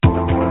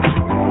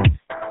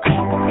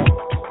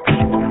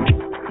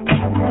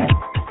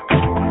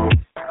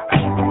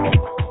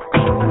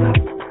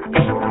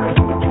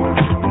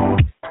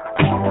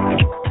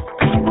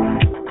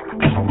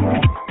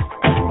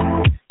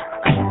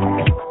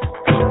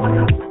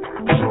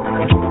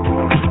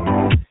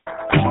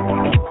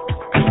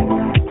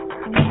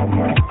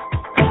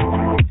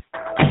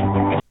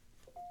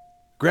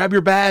Grab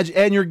your badge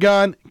and your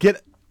gun.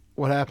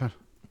 What happened?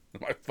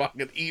 My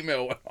fucking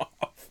email went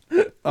off.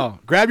 Oh,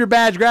 grab your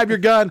badge, grab your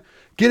gun.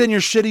 Get in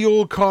your shitty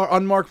old car,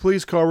 unmarked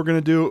police car. We're going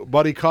to do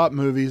buddy cop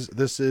movies.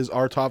 This is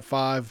our top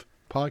 5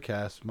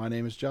 podcast. My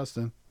name is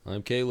Justin.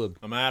 I'm Caleb.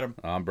 I'm Adam.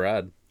 I'm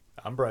Brad.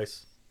 I'm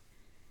Bryce.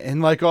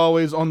 And like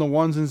always, on the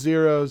ones and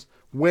zeros,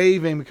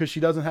 waving because she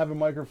doesn't have a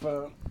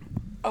microphone.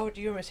 Oh, do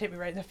you almost hit me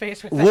right in the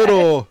face with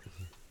that?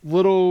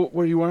 Little,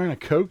 what are you wearing? A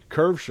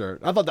curve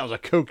shirt? I thought that was a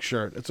Coke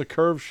shirt. It's a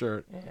curve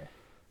shirt. Yeah.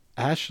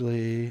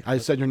 Ashley. I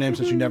said your name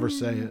since you never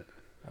say it.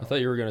 I thought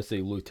you were gonna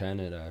say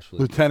Lieutenant Ashley.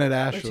 Lieutenant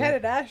Ashley.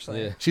 Lieutenant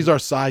Ashley. Yeah. She's our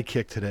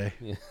sidekick today.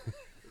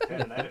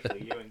 And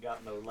actually, you ain't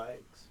got no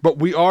legs. But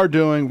we are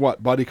doing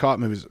what? Buddy cop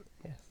movies.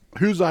 Yes.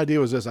 Whose idea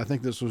was this? I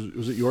think this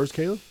was it yours,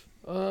 Caleb?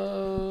 I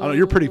don't know.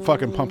 You're pretty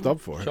fucking pumped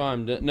up for it.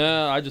 Chimed in.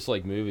 Nah, I just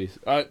like movies.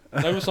 That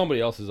was somebody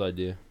else's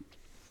idea.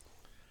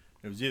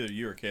 It was either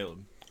you or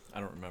Caleb. I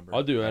don't remember.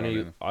 I'll do I don't any.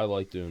 either. I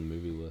like doing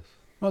movie lists.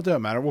 Well, it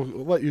doesn't matter. We'll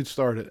let you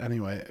start it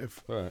anyway.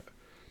 All right.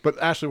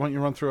 But Ashley, why don't you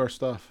run through our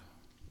stuff?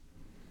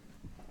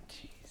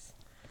 Jeez.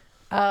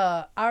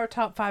 Our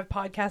top 5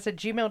 podcast at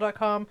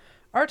gmail.com.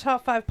 Our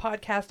top 5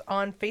 podcast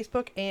on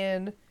Facebook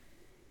and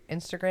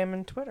Instagram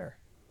and Twitter.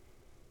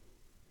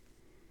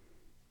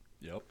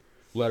 Yep.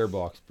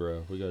 Letterbox,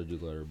 bro. We gotta do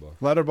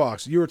Letterbox.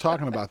 Letterbox. You were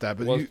talking about that,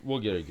 but We'll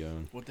get it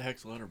going. What the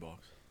heck's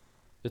Letterbox?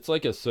 It's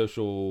like a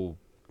social.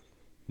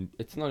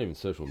 It's not even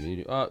social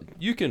media.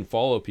 You can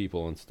follow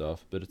people and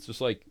stuff, but it's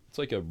just like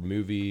a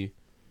movie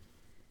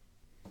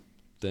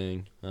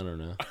thing. I don't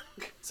know.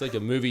 It's like a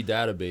movie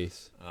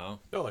database. Oh.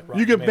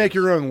 you can make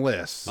your own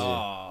lists,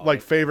 Oh.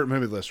 like favorite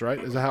movie list, right?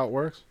 Is that how it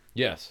works?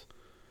 Yes.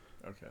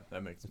 Okay,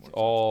 that makes more sense.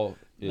 All.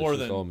 It's More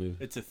just than all movies.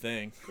 it's a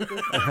thing.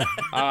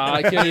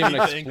 I can't even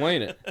Anything.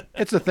 explain it.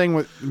 It's a thing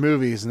with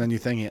movies, and then you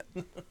think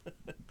it.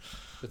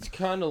 It's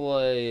kind of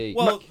like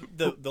Well,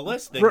 the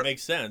list thing Re-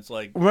 makes sense.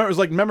 Like,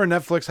 Remember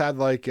Netflix had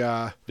like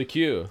the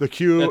queue. the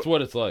queue, That's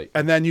what it's like.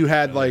 and then you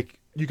had like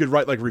you could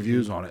write like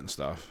reviews on it and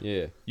stuff.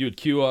 Yeah, you would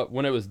queue up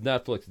when it was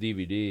Netflix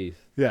DVDs.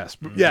 Yes,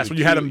 yes, when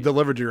you had them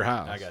delivered to your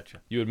house. I got you.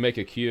 You would make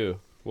a queue.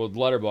 Well,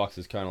 Letterbox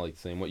is kind of like the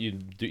same. What you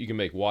do, you can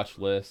make watch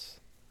lists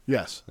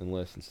Yes, and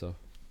lists and stuff.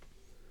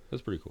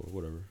 That's pretty cool.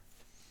 Whatever.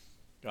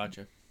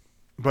 Gotcha.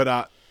 but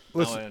Now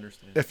listen, I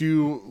understand. if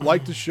you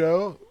like the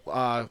show,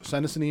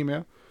 send us an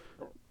email.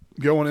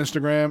 Go on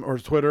Instagram or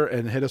Twitter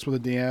and hit us with a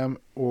DM,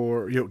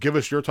 or give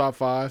us your top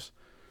 5s,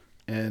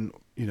 and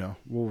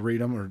we'll read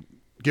them, or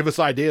give us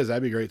ideas.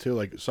 That'd be great too,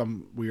 like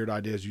some weird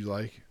ideas you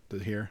like to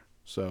hear.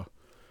 So,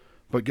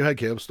 but go ahead,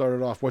 Caleb. Start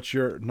it off. What's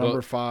your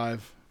number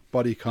 5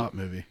 buddy cop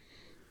movie?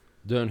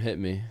 Don't hit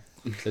me.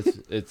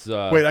 It's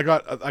Wait, I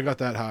got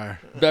that higher.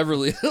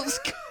 Beverly Hills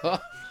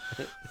Cop.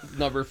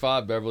 Number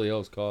 5, Beverly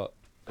Hills Cop.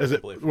 Is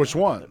it which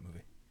one?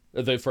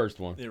 The first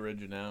one. The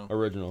original.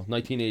 Original,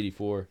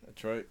 1984.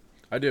 That's right.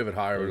 I do have it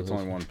higher, but it's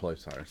only one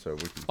place higher, so we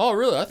can. Oh,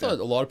 really? I thought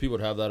a lot of people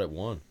would have that at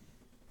 1.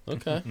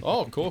 Okay.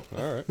 Oh, cool.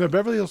 All right. No,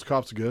 Beverly Hills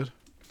Cop's good.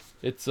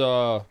 It's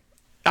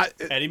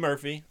Eddie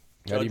Murphy.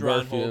 Eddie Judge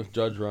Murphy, Reinhold,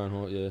 Judge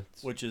Reinhold. Yeah.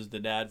 which is the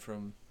dad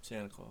from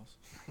Santa Claus.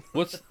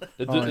 What's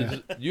yeah.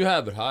 you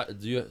have it high?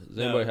 Does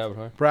anybody have it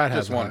high? Brad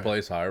has Just one higher.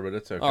 place higher, but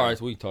it's okay. All right,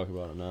 so we can talk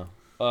about it now.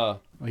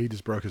 Well, he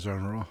just broke his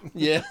own rule.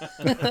 Yeah.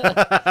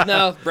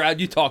 No, Brad,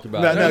 you talk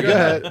about No, it. no, go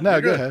ahead.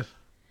 No, go ahead.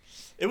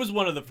 It was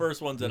one of the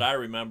first ones that I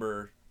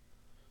remember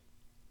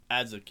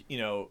as a,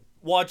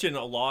 watching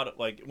a lot of,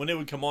 like, when it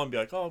would come on, be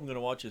like, oh, I'm going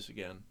to watch this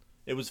again.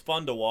 It was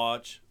fun to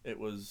watch. It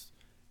was,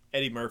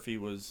 Eddie Murphy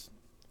was,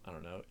 I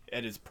don't know,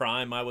 at his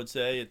prime, I would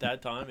say, at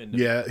that time, in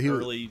the he was-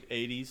 early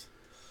 80s.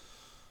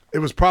 It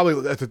was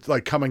probably at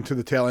the, coming to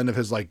the tail end of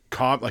his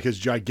his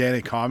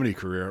gigantic comedy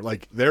career.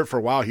 Like there for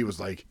a while, he was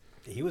like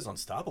He was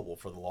unstoppable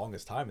for the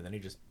longest time, and then he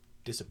just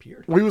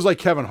disappeared. he was like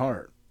Kevin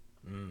Hart,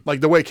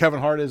 like the way Kevin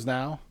Hart is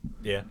now.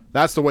 Yeah.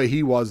 That's the way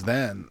he was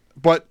then.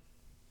 But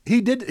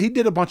he did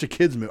a bunch of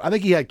kids movies. I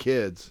think he had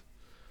kids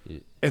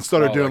and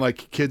started Oh, doing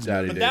like kids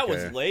Daddy movies. But that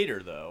Daycare. was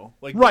later, though.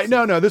 Like, Right?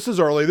 No. This is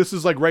early. This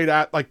is right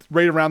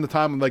around the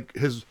time of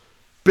his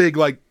big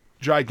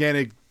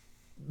gigantic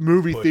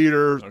movie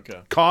theater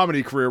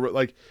comedy career.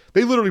 But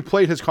they literally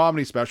played his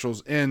comedy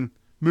specials in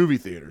movie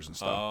theaters and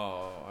stuff,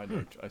 Oh,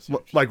 I see.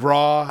 what you're like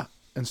Raw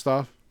and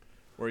stuff. saying.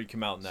 Where he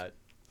came out in that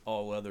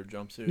all-leather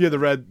jumpsuit. Yeah, the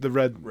red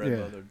Red yeah.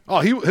 leather. Oh,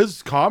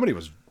 his comedy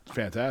was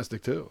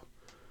fantastic too.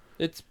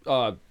 It's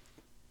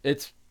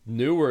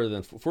newer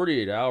than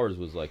 48 Hours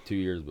was like 2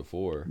 years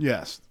before.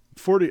 Yes,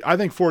 40. I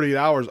think 48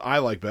 Hours I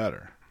like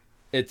better.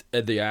 It's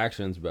the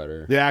action's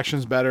better. The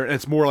action's better, and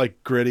it's more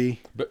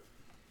gritty. But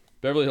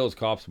Beverly Hills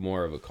Cop's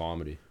more of a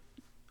comedy,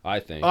 I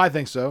think. I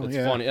think so. It's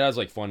yeah. funny. It has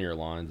funnier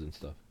lines and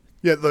stuff.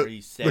 Yeah, Three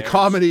the stairs.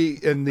 comedy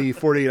in the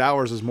 48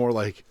 Hours is more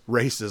like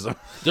racism.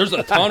 There's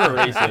a ton of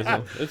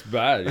racism. It's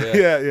bad.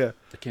 Yeah. yeah.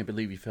 I can't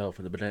believe you fell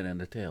for the banana in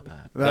the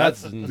tailpipe.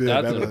 That's yeah, in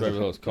Beverly Beverly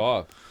Hills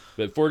Cop.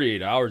 But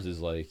 48 Hours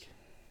is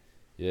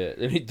yeah.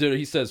 And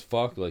he says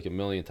fuck like a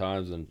million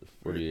times in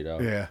 48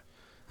 Hours.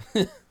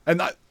 Yeah.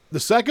 And the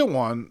second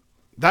one,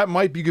 that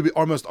might be, you could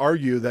almost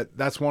argue that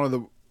that's one of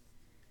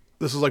the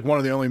this is like one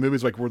of the only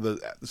movies like where the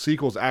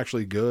sequel's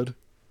actually good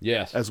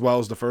Yes. as well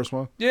as the first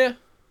one. Yeah.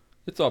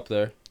 It's up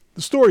there.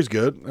 The story's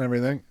good and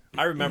everything.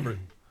 I remember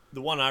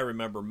the one I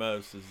remember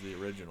most is the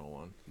original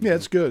one. Yeah,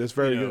 it's good. It's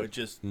very You know, good. it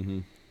just Mm-hmm.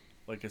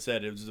 like I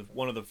said, it was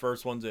one of the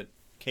first ones that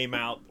came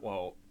out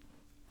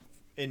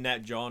in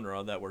that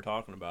genre that we're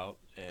talking about,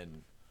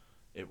 and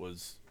it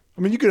was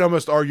I mean, you could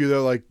almost argue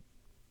though, like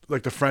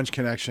the French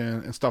Connection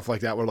and stuff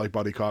like that were like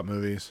buddy cop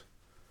movies,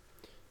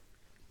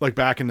 like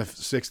back in the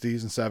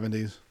 '60s and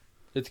 '70s.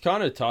 It's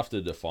kind of tough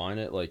to define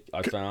it. Like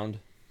I found,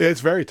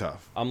 It's very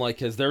tough. I'm like,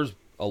 because there's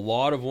a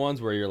lot of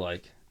ones where you're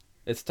like,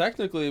 it's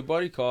technically a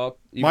buddy cop,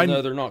 even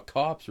though they're not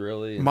cops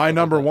really. and My stuff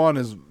number like that. one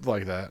is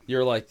like that.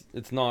 You're like,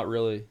 it's not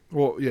really.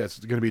 Well, yeah, it's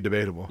going to be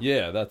debatable.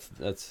 Yeah,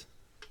 that's.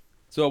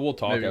 So we'll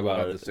talk Maybe we'll about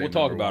have it. the same We'll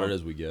talk number about one. it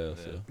as we go.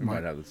 So. We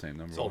might have the same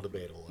number. It's all one.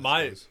 debatable. I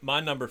my suppose. my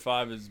number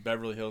 5 is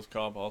Beverly Hills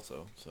Cop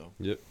also. So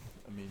Yep.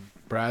 I mean,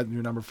 Brad,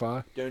 your number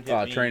 5? don't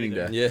hit me Training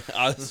either. Day. Yeah.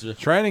 I was just,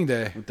 Training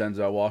Day. With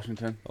Denzel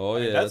Washington. oh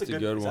I mean, yeah, that's a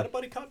good Is one. that a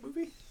buddy cop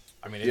movie?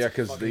 I mean, it's Yeah, a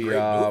because fucking the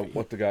great movie.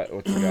 what's the guy?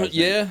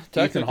 Yeah, Ethan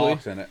technically.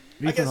 Hawke's in it.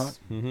 I Ethan guess. Hawke.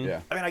 Mhm.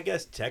 Yeah. I mean, I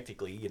guess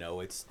technically, you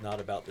know, it's not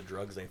about the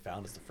drugs they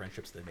found; it's the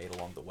friendships they made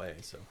along the way.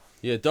 So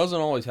Yeah, it doesn't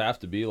always have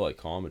to be like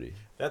comedy.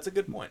 that's a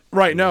good point.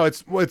 Right. No,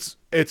 it's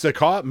a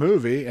cop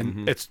movie,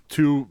 and it's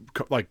two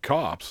like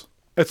cops.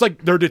 It's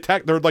like they're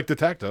like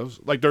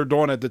detectives, like they're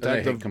doing a And they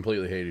detective.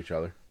 completely hate each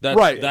other. That's,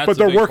 Right, that's but a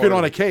they're big working part on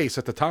of a it. case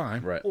at the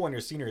time. Right. Well, when your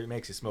senior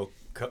makes you smoke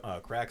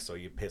crack, so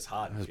you piss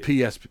hot. and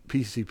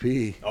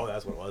PCP. Oh,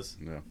 that's what it was.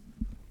 Yeah.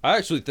 I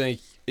actually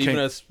think even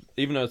Can't-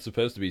 though it's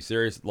supposed to be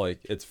serious, like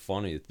it's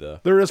funny though.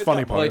 There is It's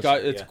funny got parts.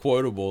 Like it's Yeah.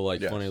 quotable,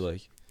 like Yes. funny,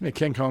 like Yeah,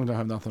 King Kong don't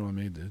have nothing on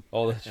me, dude.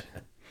 all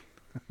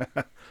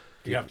that.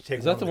 You have to take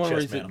Is that the one where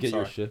you chest, man, I'm get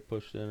your sorry. shit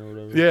pushed in or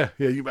whatever? Yeah,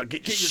 you about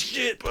get your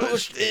shit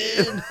pushed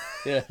in.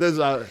 Yeah. There's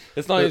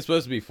It's not even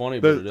supposed to be funny,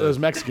 but it those is.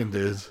 Mexican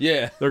dudes.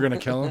 Yeah. They're gonna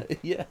kill him.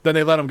 Yeah. Then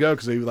they let him go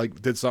because he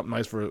like did something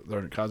nice for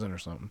their cousin or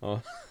something.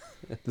 Oh.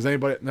 Does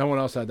anybody? No one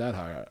else had that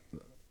high.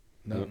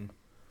 No. Mm.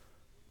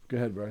 Go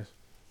ahead, Bryce.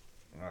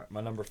 All right,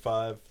 my number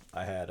 5,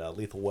 I had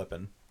Lethal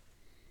Weapon,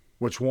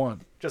 Which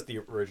one? just the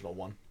original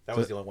one. That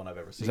was the only one I've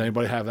ever seen. Does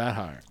anybody have that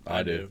higher?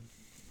 I do.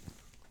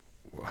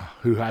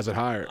 Who has it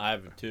higher? I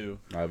have it too.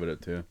 I have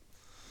it too.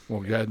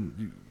 Well, go ahead.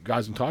 You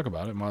guys can talk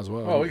about it. Might as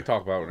well. Oh, we can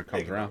talk about it when it Yeah, comes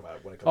you can around. talk about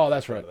it when it comes Oh,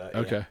 that's to right. that, yeah.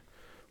 Okay.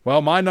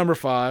 Well, my number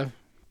 5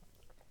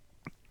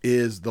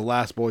 is The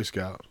Last Boy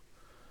Scout.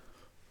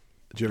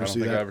 Did you I ever don't see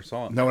think that? I ever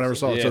saw it. No one ever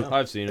saw it. Yeah, It's a,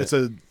 I've seen it. it's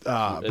a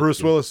It's Bruce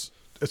good. Willis.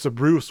 It's a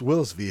Bruce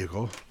Willis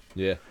vehicle.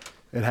 Yeah.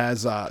 It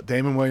has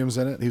Damon Williams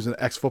in it. He's an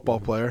ex-football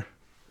player.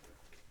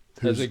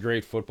 That's a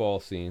great football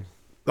scene.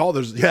 Oh,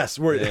 there's yes.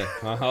 Where Yeah.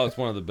 It's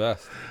one of the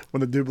best.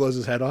 when the dude blows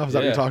his head off. Is that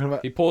what you're talking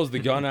about? He pulls the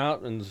gun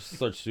out and just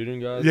starts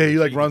shooting guys. Yeah, he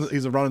like runs.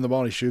 He's running the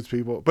ball and he shoots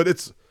people. But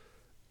it's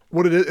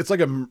what it is. It's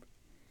like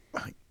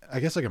I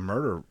guess like a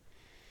murder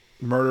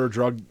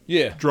drug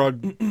Yeah.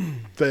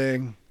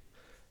 thing.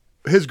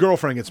 His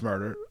girlfriend gets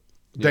murdered.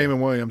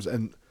 Damon Williams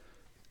and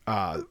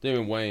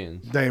Damon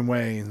Wayans. Dame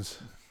Wayans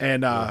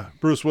and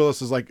Bruce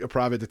Willis is like a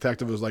private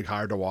detective who's like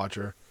hired to watch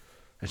her,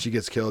 and she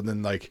gets killed. And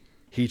then like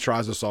he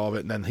tries to solve it,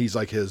 and then he's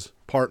like his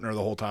partner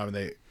the whole time. And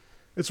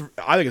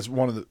I think it's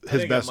one of I his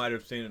think best. I might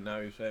have seen it now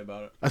you say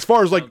about it. As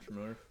far as like Sounds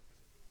familiar.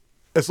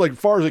 it's like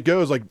far as it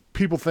goes, like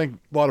people think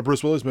a lot of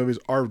Bruce Willis movies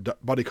are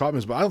buddy cop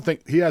movies, but I don't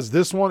think he has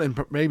this one and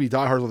maybe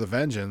Die Hard with a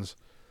Vengeance.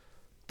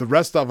 The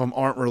rest of them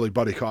aren't really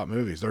buddy cop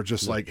movies. They're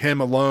just like him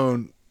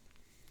alone,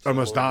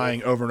 almost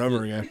dying over and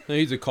over again. No,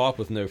 he's a cop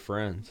with no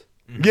friends.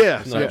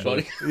 Yeah, Not yeah,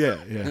 buddy.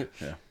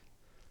 yeah.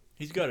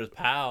 He's got his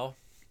pal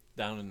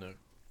down in the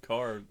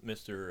car,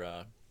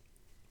 Mr.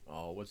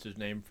 What's his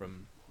name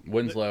from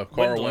Winslow.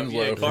 Carl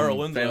Winslow. Yeah, Carl from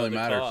Winslow, Family the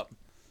Matters. cop.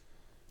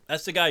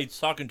 That's the guy he's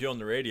talking to on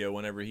the radio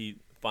whenever he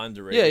finds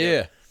a Yeah,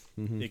 radio.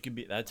 yeah. It could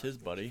be that's his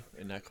buddy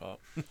in that cop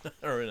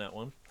or in that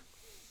one.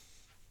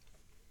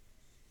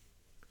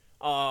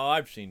 Oh,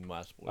 I've seen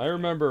Last Boy. I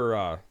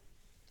remember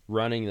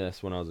running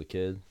this when I was a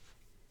kid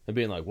and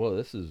being like, "Whoa,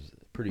 this is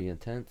pretty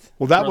intense."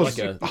 Well, that Or was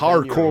like a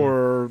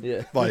hardcore,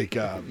 Yeah. like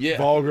Yeah.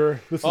 vulgar.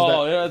 This is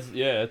Oh, that.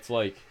 it's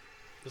like,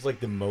 It's like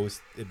the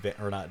most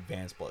or not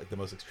advanced, but like the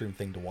most extreme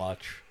thing to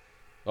watch.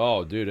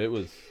 oh, dude, it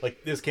was,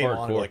 Like this came on, and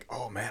Hardcore. we're like,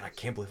 oh man, I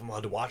can't believe I'm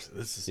allowed to watch this.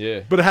 This is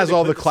yeah. But it has They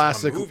all put the this on a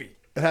classic. movie.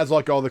 It has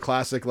like all the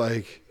classic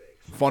like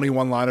funny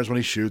one-liners when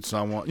he shoots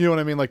someone. You know what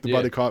I mean? Like the Yeah.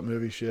 buddy cop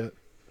movie shit.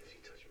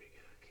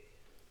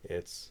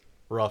 It's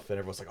rough, and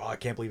everyone's like, oh, I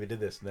can't believe it did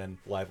this. And then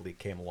Lively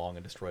came along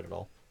and destroyed it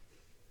all.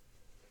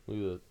 Look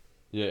at that.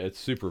 Yeah, it's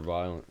super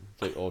violent.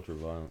 It's like ultra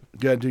violent.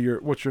 Yeah, do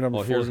your what's your number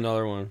Oh, 4? here's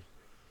another one.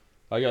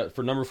 I got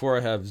for number 4.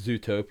 I have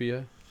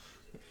Zootopia,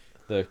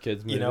 the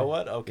kids movie. You know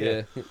what?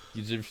 Okay. Yeah,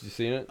 you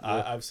seen it?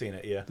 I've seen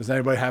it, yeah. Does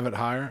anybody have it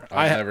higher?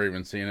 I've never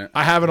even seen it.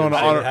 I have it on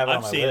I honor. have it on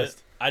I've my seen list.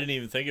 it. I didn't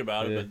even think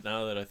about Yeah. it, but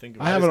now that I think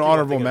about I have it, an just keep on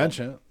honorable thinking about-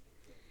 mention.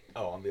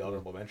 Oh, on the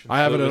honorable mention. I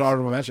have So it in it's-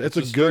 honorable mention. It's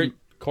a good. straight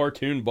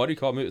cartoon buddy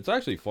cop movie. It's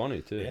actually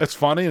funny too. Yeah. It's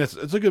funny and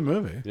it's a good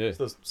movie. Yeah, It's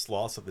those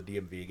sloths of the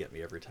DMV get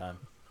me every time.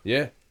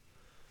 yeah.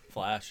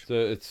 Flash. So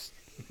it's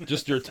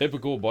just your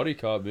typical buddy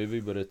cop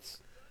movie, but it's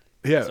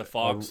Yeah, It's a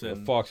fox a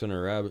and fox and a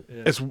rabbit.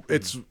 yeah.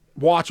 it's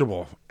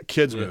watchable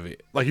kids movie.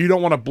 Like you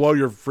don't want to blow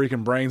your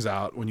freaking brains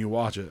out when you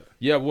watch it.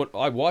 Yeah,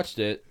 I watched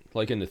it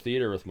like in the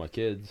theater with my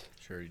kids,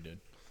 Sure you did.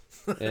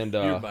 and You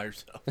were by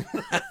yourself.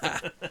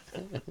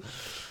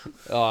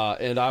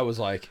 and I was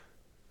like,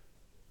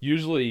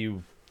 usually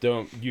you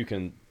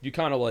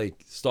kind of like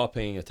stop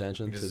paying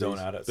attention You to just zone these.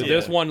 out at But some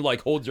this point. one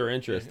like holds your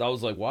interest. I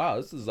was like, wow,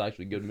 this is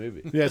actually a good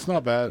movie. Yeah, it's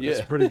not bad. It's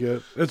Yeah. pretty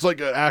good. It's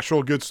like an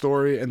actual good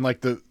story, and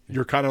like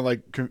you're kind of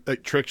like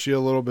tricks you a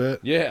little bit.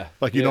 Yeah,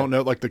 Like you yeah, don't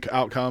know like the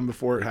outcome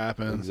before it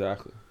happens.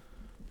 exactly.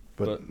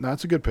 But no,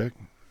 it's a good pick.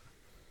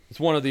 It's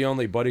one of the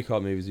only buddy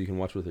cop movies you can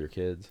watch with your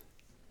kids.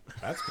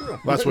 That's true.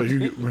 That's what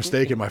you're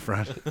mistaken, my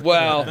friend.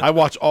 Well, I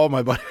watch all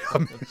my buddy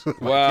movies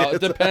well, it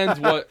depends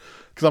what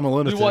because I'm a you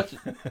lunatic. watch.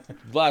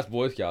 Last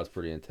Boy Scout's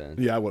pretty intense.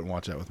 Yeah, I wouldn't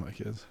watch that with my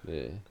kids.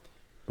 Yeah.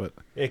 But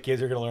Hey, kids,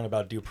 you're going to learn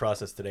about due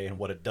process today and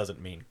what it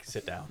doesn't mean.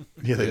 Sit down.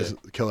 yeah, they Yeah.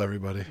 just kill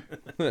everybody.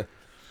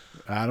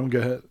 Adam, go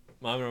ahead.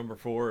 My number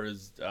 4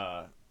 is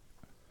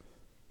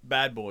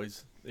Bad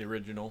Boys, the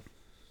original.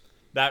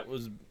 That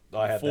was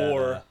I have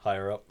before. that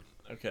higher up.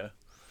 Okay.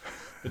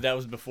 But that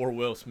was before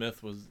Will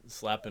Smith was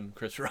slapping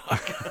Chris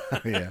Rock.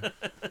 Yeah,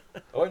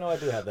 Oh, no, I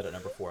do have that at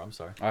number 4. I'm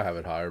sorry. I have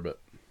it higher, but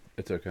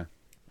it's okay.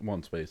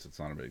 One space, it's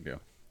not a big deal.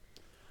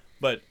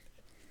 But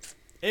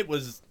it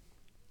was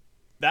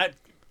that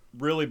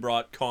really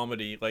brought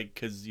comedy, like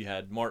because you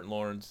had Martin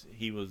Lawrence.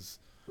 He was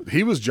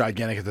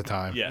gigantic at the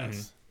time.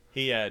 yes.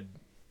 He had.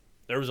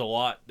 There was a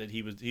lot that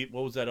he was.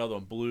 What was that other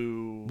one?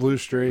 Blue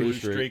Streak. Blue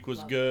Streak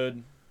was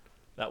good.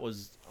 That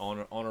was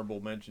honorable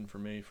mention for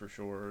me for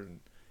sure. And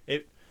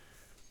it,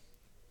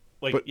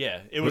 like, But-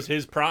 it was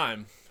his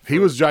prime. He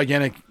was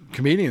gigantic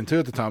comedian too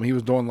at the time. He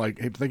was doing like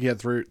I think he had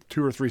 2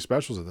 or 3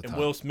 specials at the And time.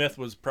 Will Smith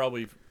was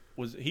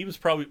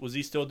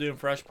he still doing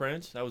Fresh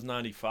Prince? That was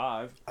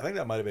 95. I think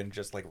that might have been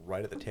just like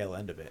right at the tail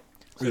end of it.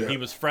 So Yeah. he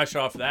was fresh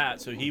off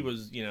that. So he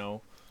was,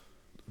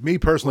 Me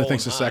personally rolling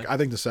thinks the high. second. I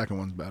think the second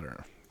one's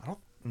better. I don't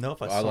know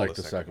if I I saw like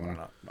the the second or one.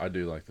 not. I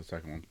do like the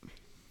second one.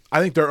 I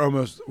think they're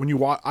almost when you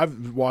watch.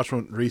 I've watched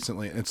one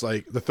recently, and it's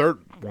like the third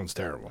one's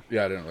terrible.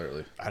 Yeah, I didn't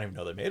literally. I didn't even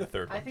know they made a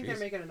third one. I think Jeez. they're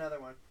making another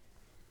one.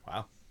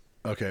 Wow.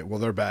 Okay, well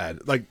they're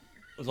bad. Like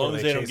as Or long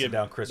as they don't chasing get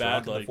down Chris bad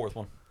Rock in like the fourth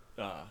one.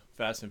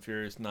 Fast and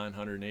Furious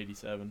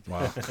 987.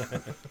 wow,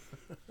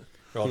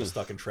 They're all just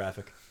stuck in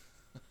traffic.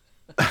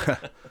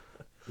 electric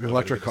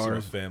Nobody gets to see my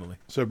cars. family.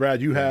 So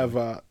Brad, you have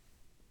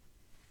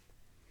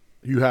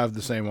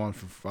the same one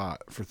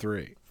for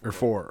 3 or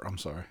 4. I'm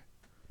sorry.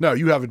 No,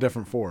 you have a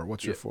different 4.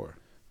 What's your Yeah. 4?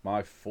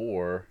 My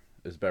 4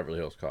 is Beverly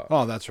Hills Cop.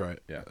 Oh, that's right.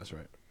 Yeah. that's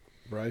right.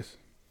 Bryce,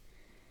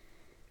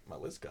 My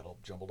list got all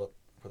jumbled up.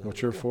 For the what's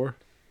whole your weekend. 4?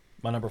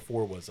 My number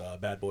 4 was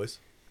Bad Boys.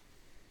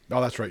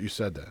 Oh, that's right. You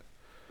said that.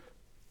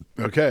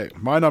 Okay,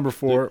 my number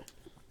 4.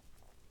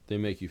 They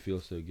make you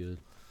feel so good.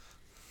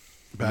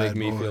 Bad Make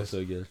me boys. feel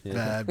so good. Yeah.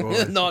 Bad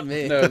boys. Not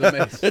me. No, that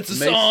makes It's a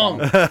makes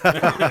song.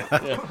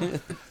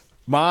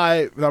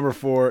 My number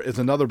 4 is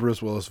another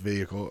Bruce Willis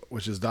vehicle,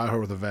 which is Die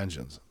Hard with a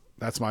Vengeance.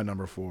 That's my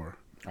number 4.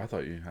 I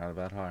thought you had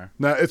that higher.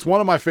 Now, it's one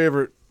of my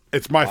favorite.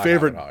 It's my I have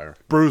favorite it higher.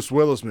 Bruce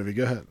Willis movie.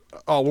 Go ahead.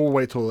 Oh, we'll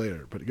wait till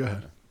later, but go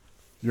ahead.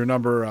 Your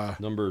number.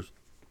 Numbers,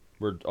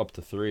 we're up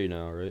to 3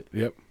 now, right?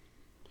 Yep.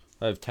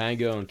 I have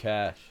Tango and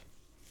Cash.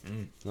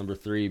 Number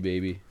 3,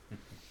 baby.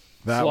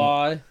 That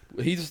one.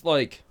 Sly. He's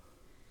like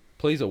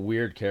plays a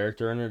weird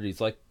character in it.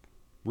 He's like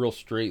real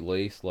straight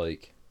laced.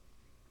 Like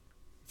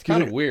it's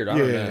kind of like- weird. I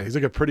Yeah, don't know. he's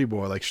like a pretty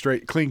boy, like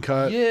straight, clean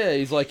cut. Yeah,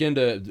 he's like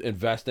into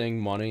investing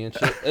money and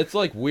shit. It's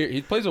like weird.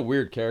 He plays a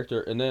weird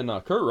character, and then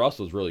Kurt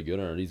Russell's really good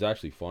in it. He's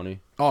actually funny,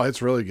 Oh,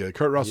 it's really good.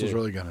 Kurt Russell's Yeah.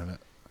 really good in it.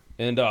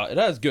 and it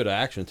has good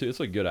action too. It's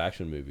a good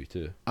action movie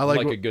too. I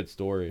like a good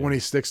story. When he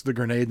sticks the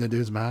grenade in the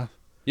dude's mouth.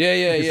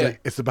 yeah, He's yeah, like,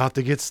 it's about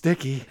to get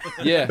sticky.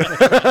 yeah,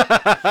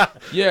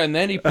 yeah, and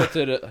then he puts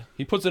it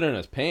in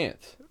his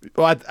pants.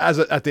 Well,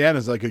 at the end,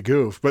 it's like a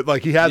goof, but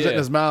like he has it in Yeah.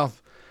 his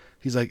mouth.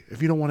 He's like,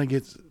 if you don't want to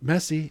get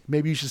messy,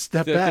 maybe you should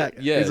step Step back.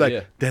 it- yeah, He's like,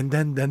 yeah. den,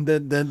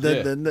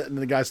 Yeah. and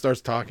the guy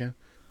starts talking.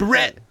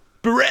 Barrett.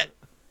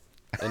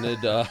 And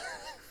it,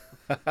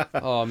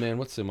 oh man,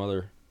 what's some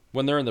other?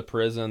 When they're in the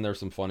prison, there's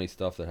some funny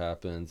stuff that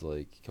happens,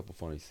 like a couple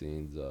funny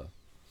scenes.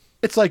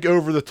 It's like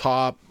over the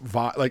top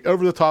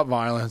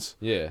violence,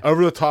 Yeah,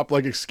 over the top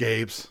like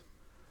escapes.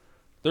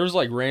 there's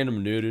like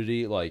random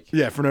nudity, like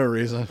Yeah, for no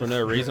reason. for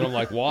no reason. I'm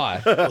like,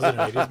 why? Was it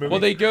an 80s movie? Well,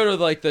 they go to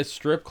like the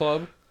strip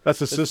club. That's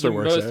the It's sister the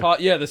works most there.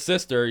 hot, yeah, the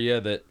sister,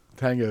 yeah,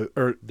 Tango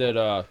or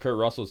that Kurt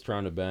Russell's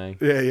trying to bang,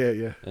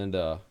 yeah.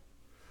 and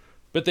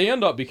but they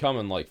end up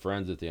becoming like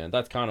friends at the end.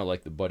 That's kind of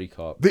like the buddy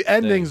cop. The thing.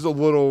 ending's a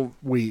little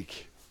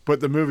weak, but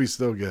the movie's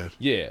still good.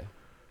 Yeah,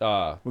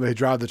 When they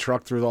drive the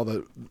truck through all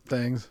the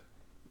things.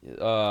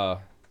 yeah.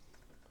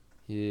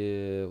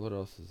 What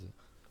else is it?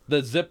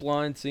 The zip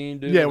line scene,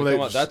 dude. Yeah, when when they they-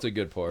 come out, that's a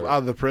good part. Out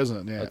of the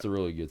prison, yeah. That's a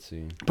really good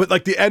scene. But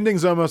like the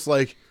ending's almost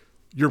like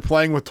you're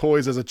playing with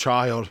toys as a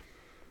child.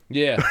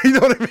 Yeah, You know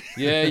what I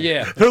mean?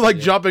 yeah. They're like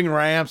jumping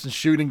ramps and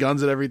shooting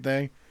guns at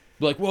everything.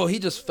 Like, well, he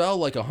just fell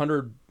like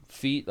 100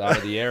 feet out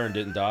of the air and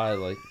didn't die,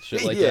 like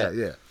shit like that.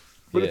 yeah.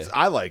 but Yeah.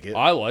 I like it.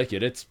 I like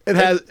it. It's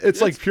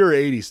It's pure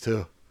 80s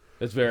too.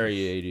 it's very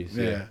 80s.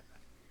 Yeah. Yeah.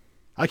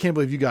 I can't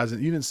believe you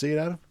didn't see it,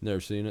 Adam.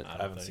 Never seen it.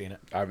 I haven't seen it.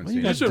 I haven't Well,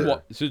 you seen guys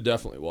it. did. Should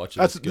definitely watch it.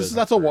 That's It's good.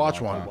 that's a Very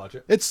watch long one. time. Watch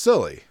it. It's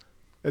silly.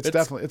 It's It's-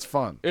 definitely it's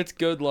fun. It's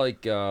good.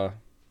 Like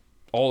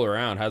all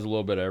around, has a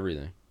little bit of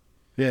everything.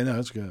 Yeah, no,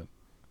 it's good.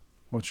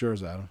 What's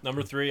yours, Adam?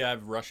 Number 3, I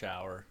have Rush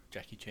Hour.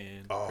 Jackie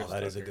Chan. Oh, Chris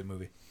that is a Tucker. good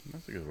movie.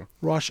 That's a good one.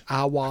 Rush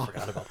Hour.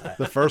 Forgot about that.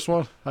 The first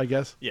one, I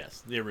guess.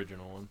 Yes, the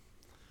original one.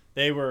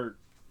 They were,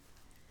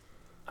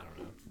 I don't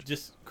know,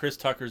 just Chris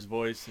Tucker's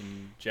voice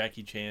and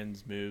Jackie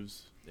Chan's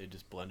moves. They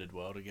just blended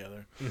well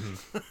together.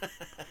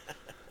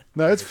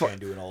 No, it's Jackie fun. Chan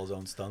doing all his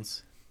own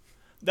stunts.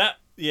 That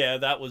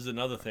was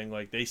another thing.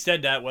 Like they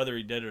said that whether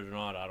he did it or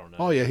not, I don't know.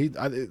 Oh yeah, it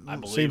I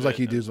believe seems like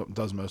it. he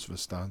does most of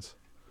his stunts.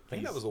 I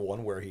think that was the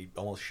one where he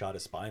almost shot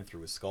his spine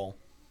through his skull.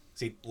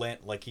 See,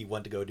 he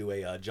went to go do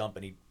a jump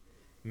and he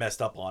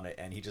messed up on it,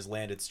 and he just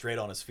landed straight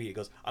on his feet. He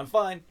goes, "I'm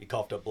fine." He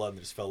coughed up blood and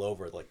just fell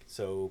over. Like,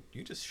 so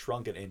you just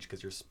shrunk an inch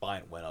because your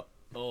spine went up.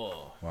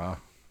 Oh, Wow.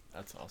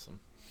 that's awesome.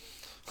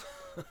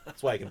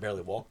 That's why he can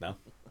barely walk now.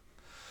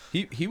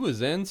 He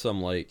was in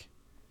some like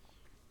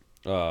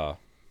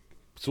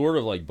sort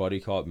of like buddy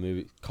cop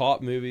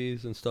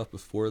movies and stuff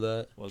before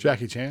that. Was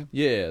Jackie Chan.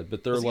 Yeah,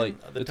 but they're Was he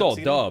like in the it's all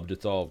Tuxedo? dubbed.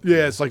 It's all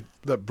Yeah, it's like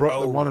the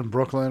Oh. one in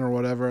Brooklyn or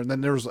whatever, and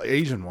then there was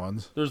Asian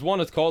ones. There's one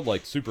that's called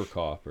like Super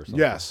Cop or something.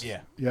 Yes.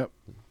 Yeah. Yep.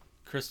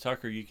 Chris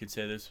Tucker, you could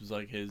say this was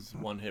like his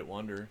one-hit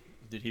wonder.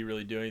 Did he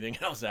really do anything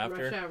else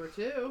after? Rush Hour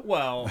 2.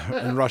 Well,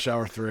 In Rush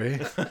Hour 3.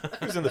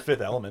 He was in The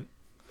Fifth Element.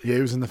 Yeah,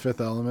 he was in The Fifth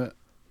Element.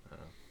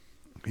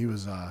 He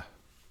was in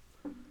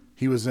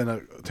a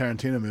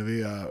Tarantino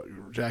movie,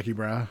 Jackie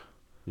Brown.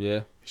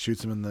 Yeah, He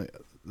shoots him in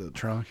the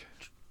trunk.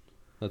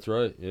 that's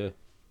right. Yeah, Never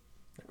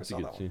that's a saw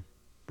good that one. scene.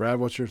 Brad,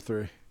 what's your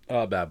 3?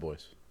 Bad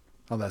Boys.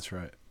 Oh, that's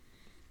right.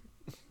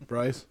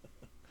 Bryce.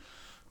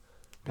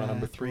 My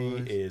number Bad 3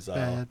 Boys, is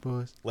Bad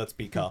Boys. Let's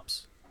Be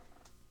Cops.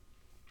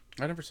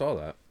 I never saw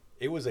that.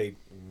 It was a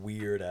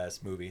weird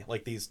ass movie.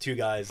 Like these two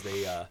guys,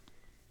 they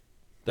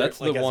That's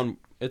like the as- one.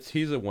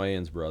 He's a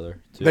Wayans brother.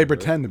 Too, They right?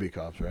 pretend to be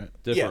cops, right?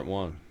 different Yeah.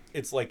 one.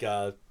 it's like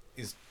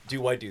these two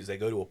white dudes. They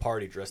go to a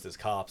party dressed as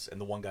cops, and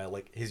the one guy,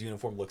 like, his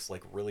uniform looks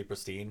like really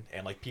pristine,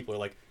 and like people are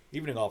like,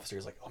 evening officer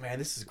is like, "Oh man,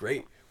 this is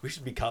great. We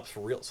should be cops for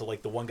real." So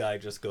like the one guy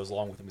just goes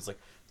along with him. He's like,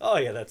 "Oh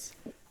yeah, that's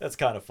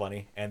kind of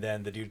funny." And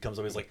then the dude comes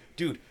up. He's like,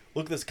 "Dude,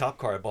 look at this cop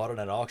car I bought it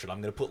at auction. I'm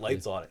gonna put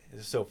lights on it."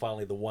 So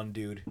finally, the one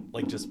dude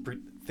like just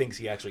thinks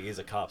he actually is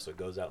a cop, so it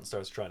goes out and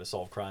starts trying to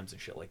solve crimes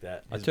and shit like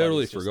that. I His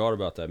totally buddies just- forgot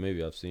about that.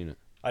 Maybe I've seen it.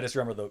 I just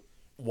remember the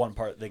one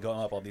part they go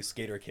up all these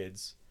skater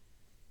kids,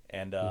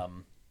 and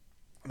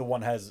the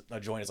one has a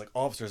joint. It's like,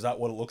 "Officer, is that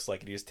what it looks like?"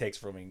 And he just takes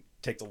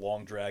a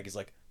long drag. He's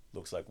like,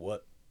 "Looks like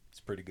what?" It's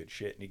pretty good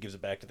shit. And he gives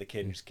it back to the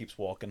kid and just keeps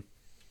walking.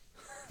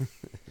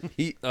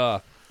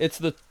 It's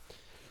the.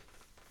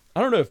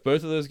 I don't know if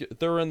both of those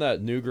they were in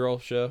that New Girl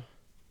show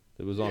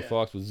that was on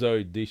Fox with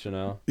Zoe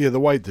Deschanel. Yeah, the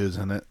white dude's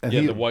in it. And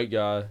Yeah, he, the white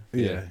guy.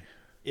 Yeah.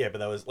 Yeah, but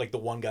that was like the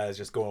one guy is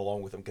just going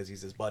along with him because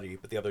he's his buddy,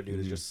 but the other dude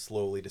is just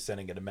slowly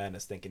descending into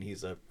madness, thinking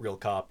he's a real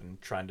cop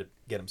and trying to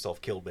get himself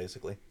killed,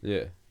 basically.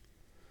 Yeah.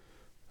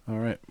 All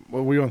right.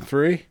 Well, we on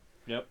 3?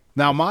 yep.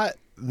 Now,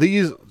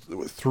 these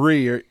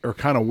 3 are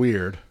kind of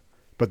weird,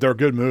 but they're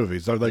good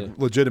movies. They're like Yeah.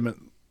 legitimate.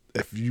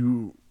 If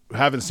you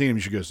haven't seen them,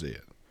 you should go see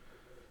it.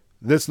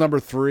 This number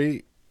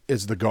 3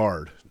 is The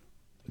Guard.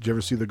 Did you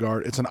ever see The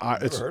Guard? It's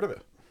Never heard of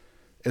it.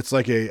 It's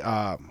like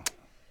a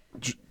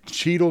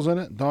Cheadle's in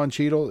it. Don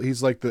Cheadle.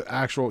 He's like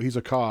he's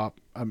a cop,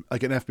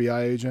 like an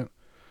FBI agent,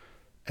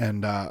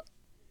 and I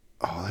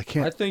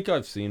can't. I think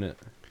I've seen it.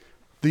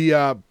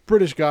 The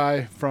British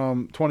guy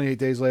from 28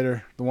 Days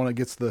Later, the one that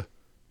gets the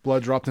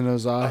blood dropped into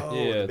his eye. Oh,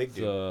 yeah, the big it's,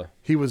 dude.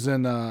 He was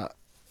in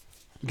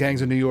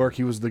Gangs of New York.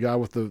 He was the guy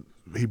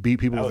he beat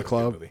people That with a was a good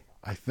club. movie.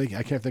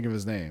 I can't think of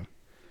his name.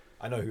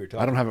 I know who you're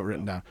talking I don't have it about.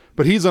 written down.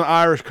 But he's an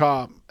Irish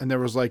cop, and there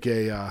was like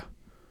a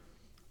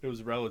It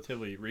was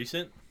relatively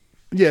recent.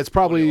 it's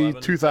probably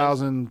 2011,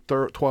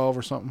 2012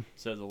 or something.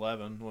 It says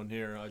 11 one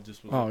here. I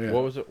just was. Oh yeah,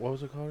 What was it? What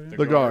was it called? Again?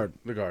 The Guard.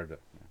 The Guard.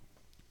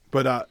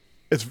 But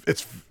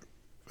it's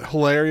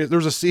hilarious.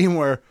 There's a scene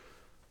where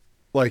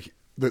like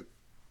the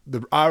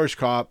Irish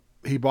cop,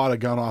 he bought a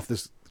gun off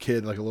this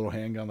kid, like a little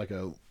handgun, like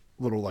a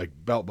little like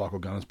belt buckle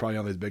gun. It's probably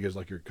only as big as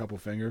like your couple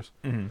fingers,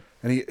 and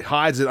he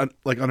hides it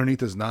like underneath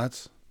his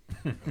nuts.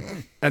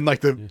 And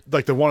like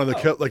the one of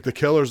the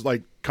killers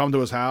like come to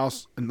his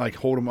house and like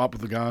hold him up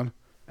with the gun,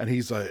 and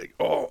he's like,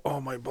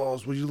 oh my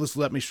balls, will you just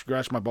let me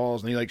scratch my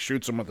balls? And he like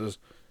shoots him with his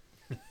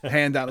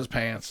hand down his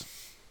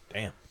pants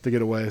Damn. to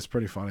get away. It's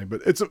pretty funny,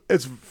 but it's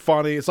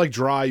funny. It's like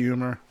dry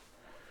humor.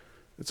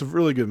 It's a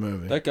really good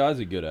movie. That guy's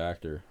a good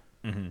actor.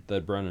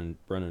 That Brendan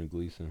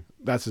Gleeson.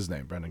 That's his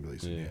name, Brendan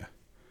Gleeson. Yeah. Yeah.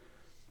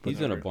 He's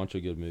in a bunch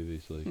of good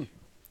movies. Like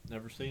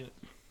Never seen it.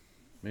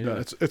 Maybe.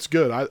 Yeah, it's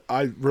good.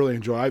 I really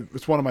enjoy it.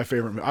 It's one of my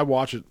favorite. I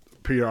watch it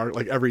PR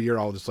like every year.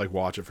 I'll just like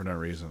watch it for no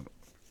reason.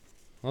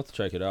 I'll have to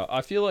check it out.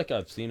 I feel like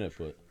I've seen it,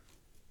 but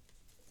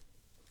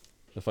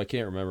if I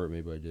can't remember it,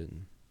 maybe I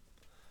didn't.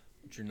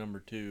 What's your number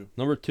 2?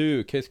 Number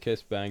 2, Kiss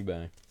Kiss Bang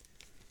Bang.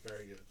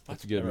 Very good.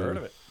 That's a good Never heard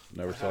movie. of it.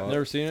 Never saw it.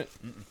 Never seen it?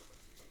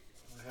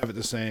 I have it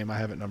the same. I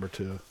have it number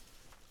 2.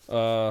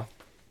 What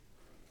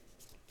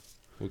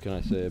can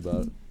I say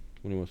about it?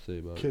 What do you want to say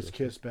about Kiss it?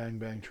 Kiss Bang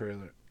Bang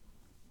trailer.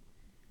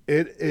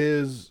 It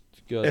is.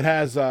 It's good. It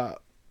has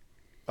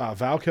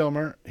Val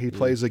Kilmer. He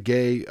plays a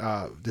gay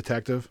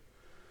detective,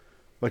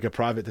 like a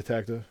private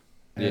detective,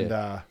 and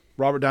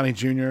Robert Downey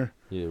Jr.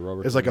 Yeah,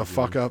 Robert. is like a Downey Jr.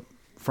 fuck up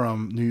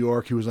from New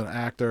York. He was an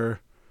actor.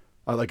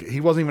 Like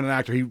he wasn't even an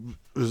actor. He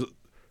was in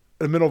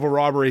the middle of a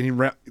robbery and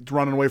he's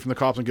running away from the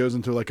cops and goes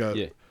into like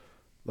a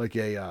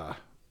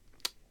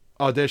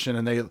audition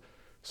and they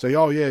say,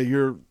 "Oh yeah,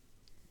 you're."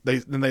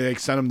 Then they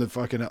send him to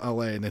fucking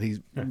L.A. and then he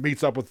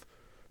meets up with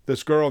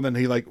this girl and then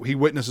he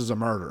witnesses a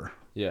murder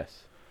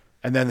Yes.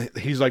 and then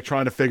he's like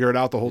trying to figure it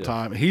out the whole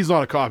time. He's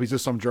not a cop. He's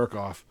just some jerk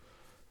off.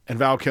 And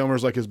Val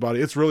Kilmer's like his buddy.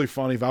 It's really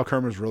funny. Val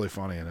Kilmer's really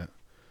funny in it.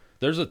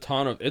 There's a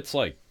ton of. It's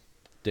like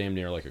damn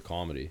near like a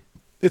comedy.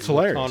 It's There's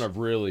hilarious. A ton of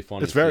really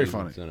funny. It's very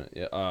scenes funny. in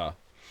it. Yeah.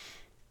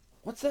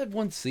 What's that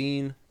one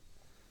scene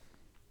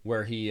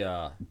where he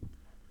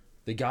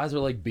the guys are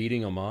like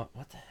beating him up?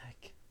 What the heck?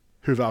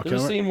 Who, Val There's a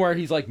Kilmer? scene where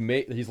he's like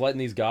he's letting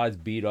these guys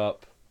beat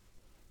up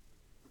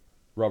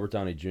Robert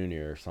Downey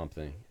Jr. or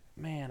something.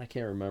 Man, I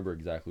can't remember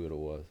exactly what it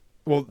was.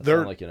 Well, I they're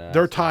sound like an they're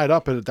asshole. tied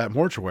up at that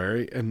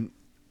mortuary, and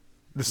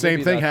the same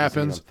Maybe thing that's the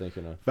scene happens. I'm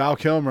thinking of. Val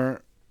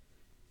Kilmer,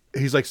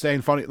 he's like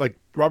saying funny, like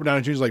Robert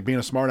Downey Jr.'s like being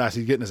a smartass.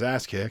 He's getting his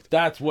ass kicked,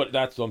 That's what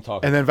I'm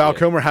talking. and then about. Val Yeah.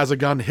 Kilmer has a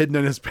gun hidden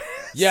in his pants.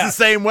 Yeah. the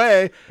same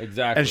way,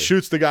 Exactly. and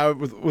shoots the guy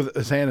with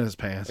his hand in his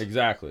pants.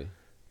 Exactly.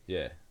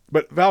 Yeah.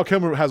 But Val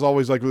Kilmer has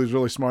always like these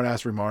really smart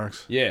ass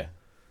remarks. Yeah.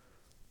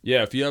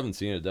 Yeah. If you haven't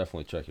seen it,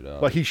 definitely check it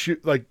out. Like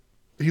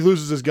he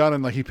loses his gun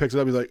and like he picks it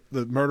up. He's like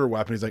the murder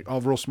weapon. He's like, oh,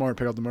 real smart.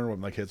 Pick up the murder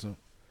weapon. Like hits him.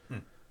 There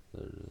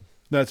it is.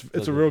 No, it's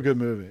Does a it. real good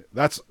movie.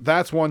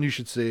 That's one you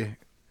should see.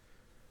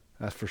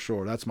 That's for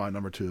sure. That's my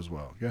number 2 as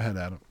well. Go ahead,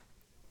 Adam.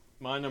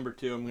 My number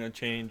 2, I'm going to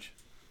change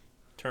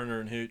Turner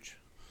and Hooch.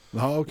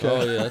 Oh, okay.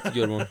 Oh yeah, that's a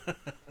good one.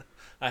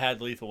 I had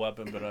Lethal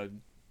Weapon, but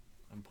I'm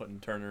putting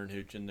Turner and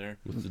Hooch in there.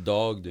 With the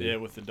dog, dude. Yeah,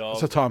 with the dog.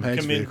 It's a Tom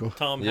Hanks Come in, vehicle.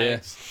 Tom Yeah.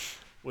 Hanks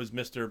was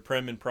Mr.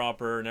 Prim and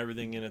Proper and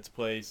everything in its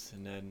place.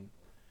 And then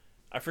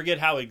I forget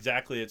how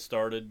exactly it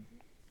started.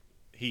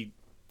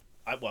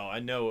 I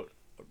know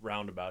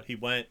roundabout. He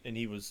went and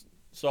he was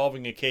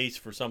solving a case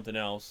for something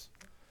else,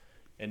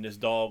 and this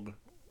dog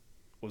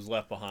was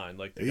left behind.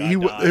 Like the guy He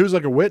died. was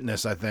like a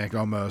witness, I think,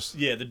 almost.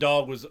 Yeah, the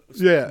dog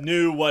Yeah.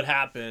 knew what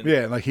happened.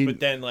 Yeah, like but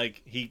then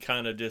like he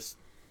kind of just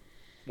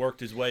worked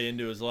his way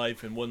into his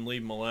life and wouldn't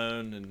leave him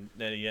alone, and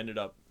then he ended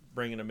up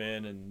bringing him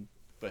in.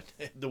 But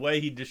the way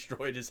he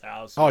destroyed his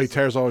house, Oh, he was,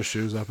 tears all his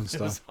shoes up and it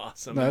was stuff.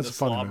 awesome. No, and that's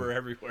the a funny slobber movie.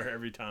 everywhere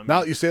every time.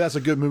 Now that you say that's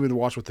a good movie to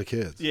watch with the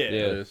kids. yeah, Yeah.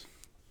 It is.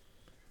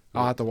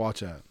 I'll have to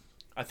watch that.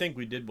 I think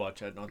we did watch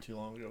that not too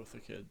long ago with the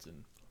kids,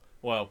 and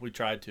well, we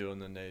tried to,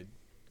 and then they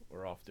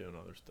were off doing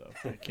other stuff.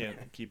 They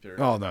can't keep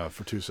their Oh no,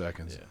 for 2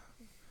 seconds. yeah.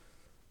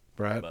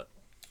 Brad, But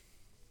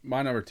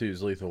My number 2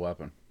 is Lethal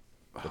Weapon.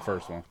 The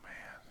first one.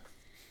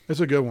 it's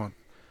a good one.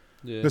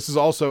 Yeah. This is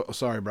also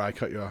sorry, Brad, I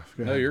cut you off.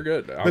 Go No, ahead. you're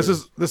good.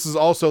 This is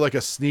also like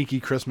a sneaky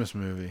Christmas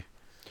movie.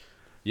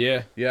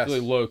 Yeah. Yes. It's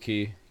really low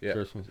key. Yeah.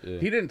 Christmas. Yeah.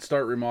 He didn't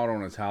start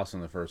remodeling his house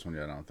in the first one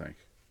yet, I don't think.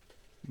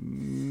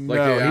 Like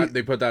No,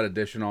 they put that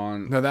addition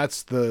on. No,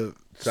 that's the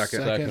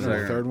second or second,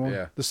 the third one.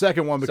 yeah. The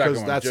second one because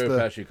Second one. that's Joe the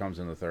Pesci comes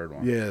in the third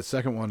one. yeah. The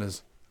second one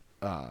is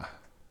Isn't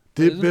Joe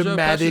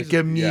diplomatic Pesci's-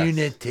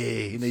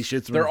 immunity, and they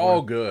shits. them They're in all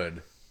front.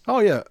 good. Oh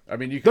yeah, I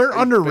mean, they're it's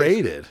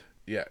underrated.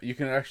 Yeah, you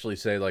can actually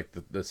say like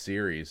the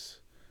series,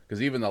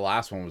 because even the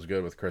last one was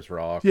good with Chris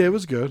Rock. Yeah, it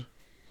was good,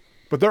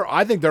 but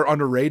I think they're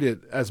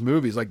underrated as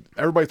movies. Like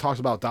everybody talks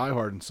about Die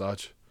Hard and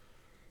such,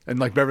 and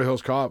like Beverly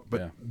Hills Cop, but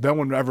Yeah. no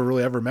one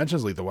ever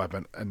mentions Lethal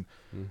Weapon. And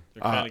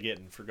they're kind of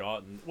getting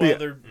forgotten. Well, yeah.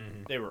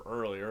 they were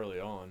early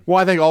on. well,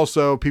 I think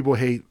also people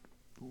hate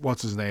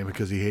what's his name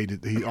because he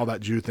hated all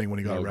that Jew thing when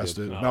he got Mel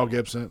arrested. Gibson. Mel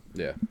Gibson.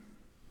 Yeah.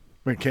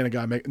 I mean, can a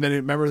guy make? And then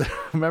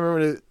remember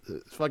when his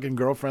fucking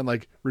girlfriend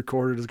like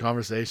recorded his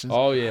conversations.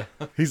 Oh yeah.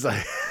 He's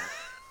like,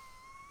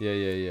 Yeah.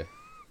 Yeah. Yeah.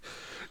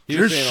 He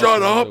 "You was saying all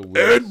shut kinds up of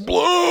weird and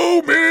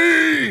blow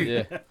me."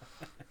 Yeah.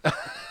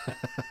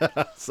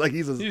 It's like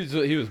he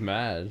was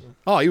mad.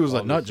 was a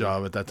nut obviously.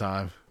 job at that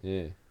time.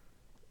 Yeah.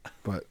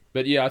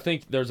 But Yeah, I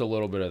think there's a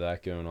little bit of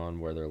that going on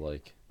where they're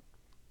like,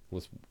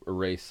 let's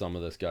erase some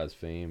of this guy's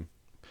fame.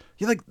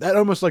 yeah, like that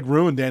almost like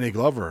ruined Danny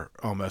Glover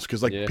almost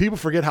because like Yeah. people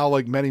forget how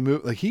like many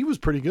movies like he was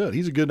pretty good.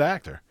 He's a good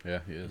actor. Yeah,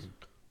 he is.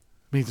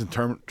 I mean, he's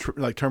in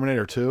like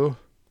Terminator 2.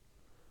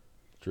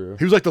 True.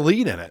 He was like the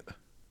lead in it.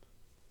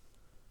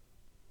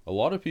 A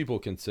lot of people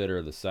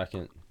consider the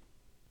second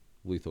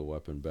Lethal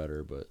Weapon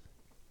better, but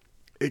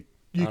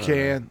You I don't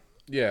can.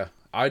 Yeah,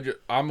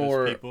 I'm Those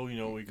more. people, you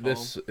know what we call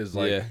This is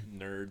like. Yeah.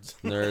 nerds.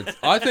 nerds.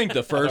 I think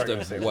the first gonna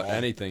of say what wrong.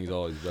 anything's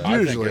always better. I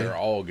think Usually. they're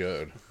all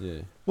good.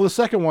 Yeah. Well, the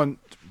second one,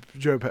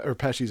 or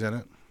Pesci's in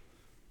it.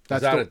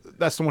 That's that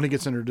that's the one he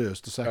gets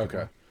introduced. The second Okay.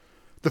 one.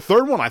 The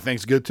third one I think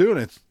is good too,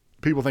 and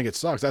people think it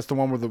sucks. That's the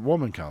one where the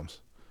woman comes.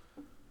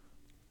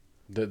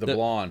 The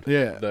blonde.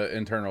 Yeah. The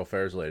internal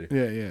affairs lady.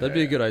 Yeah, yeah. That'd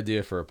be a good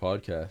idea for a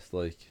podcast.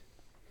 Like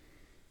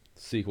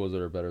sequels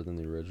that are better than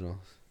the originals.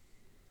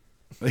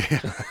 Yeah,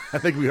 I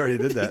think we already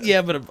did that.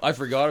 Yeah, but I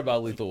forgot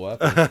about Lethal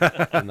Weapon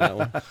in that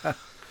one.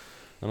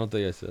 I don't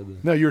think I said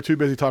that. No, you were too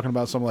busy talking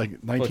about some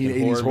like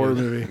 1980s horror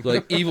movie.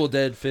 Like Evil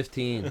Dead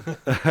 15.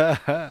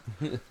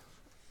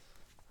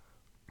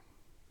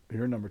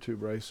 You're number 2,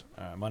 Bryce.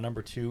 My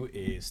number 2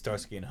 is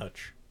Starsky and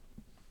Hutch.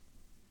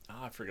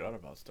 Oh, I forgot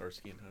about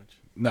Starsky and Hutch.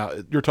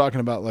 No, you're talking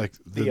about like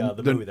The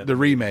movie that the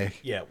remake.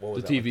 Yeah, what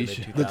was The that, TV like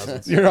show. the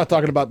mid-2000s? You're not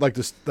talking about like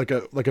this like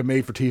a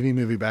made for TV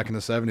movie back in the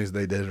 70s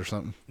they did or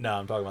something. No,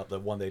 I'm talking about the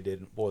one they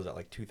did. What was that,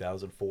 like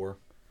 2004?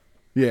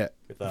 Yeah,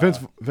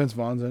 With, Vince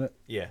Vaughn's in it.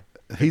 Yeah,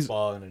 He's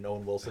Vaughn and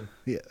Owen Wilson,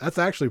 yeah, that's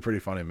actually a pretty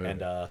funny movie.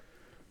 and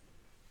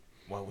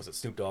what was it?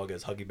 Snoop Dogg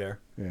as Huggy Bear.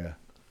 Yeah,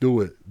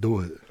 do it.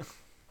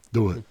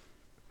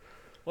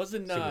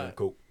 Wasn't Cigarette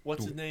Coke.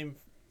 what's his name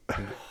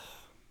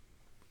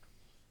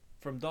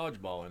from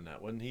Dodgeball in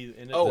that? Wasn't he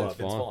in it? Oh, Vince Vince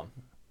Vaughn. Vaughn.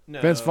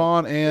 No. Vince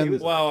Vaughn he and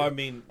was- Well, I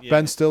mean, yeah.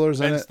 Ben Stiller's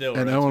in Ben it, Stiller,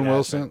 and that's Owen what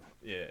Wilson.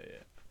 Yeah.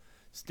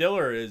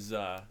 Stiller is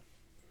okay.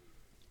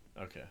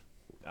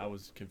 I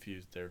was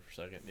confused there for a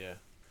second. Yeah.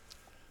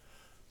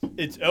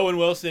 It's Owen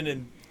Wilson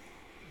and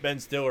Ben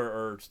Stiller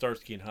or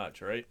Starsky and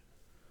Hutch, right?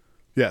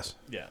 Yes,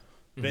 Yeah.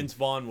 Vince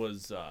Vaughn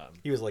was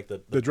He was like the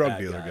drug bad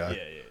dealer guy.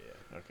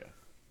 yeah. Okay.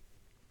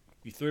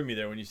 You threw me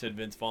there when you said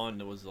Vince Vaughn.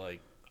 It was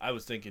like I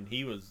was thinking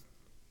he was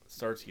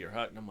Starsky or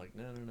Hutch, and I'm like,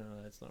 no,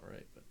 that's not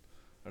right.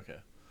 But okay.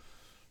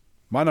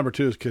 my number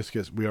 2 is Kiss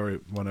Kiss. We already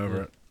went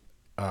over it.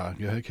 Go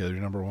ahead, kid.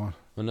 You're number 1.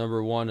 My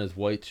number 1 is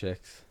White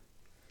Chicks.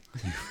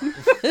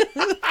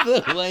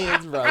 The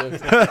Wayans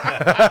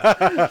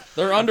brothers.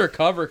 They're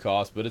undercover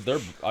cops, but they're.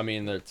 I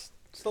mean, it's.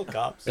 Still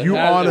cops. It You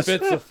has- honest- it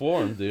fits the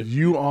form, dude.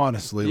 You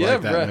honestly Yeah,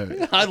 like that bro.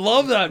 movie. I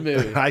love that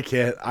movie. I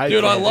can't. Dude, I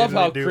can't. love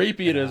how Diddly-doo.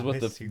 creepy it is Yeah, with I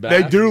the miss you.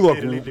 They back. do look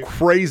Diddly-doo.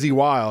 crazy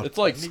wild. It's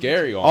like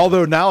scary. Almost.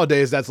 Although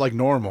nowadays that's like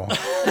normal.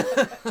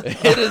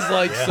 It is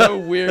like so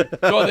weird.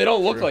 No, they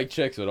don't look like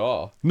chicks at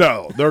all.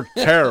 No, they're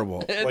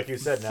terrible. Like you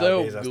said, It's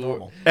nowadays that's gore-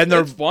 normal. And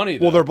they're It's funny,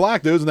 Well, though. they're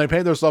black dudes and they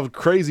paint themselves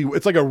crazy.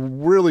 It's like a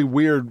really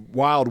weird,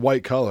 wild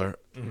white color.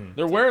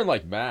 They're wearing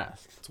like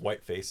masks, It's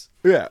white face.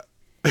 Yeah.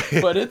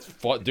 but it's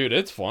fun, dude.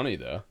 It's funny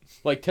though.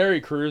 Like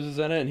Terry Crews is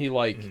in it, and he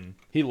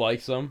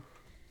likes them.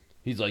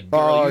 He's like,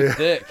 girl, Oh, you yeah.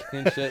 thick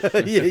and shit.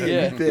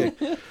 yeah. Thick.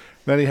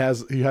 Then he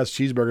has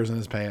cheeseburgers in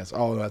his pants.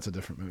 Oh, that's a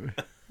different movie.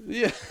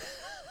 Yeah.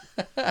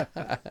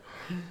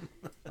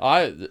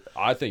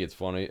 I think it's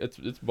funny. It's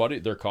buddy.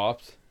 They're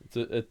cops.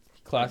 It's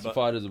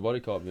classified as a buddy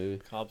cop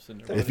movie. Cops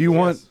in If you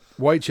want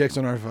white chicks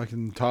on our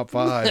fucking top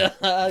 5,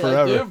 I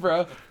Forever. do,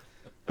 bro.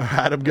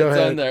 Adam, go It's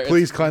ahead. on there.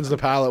 Please cleanse the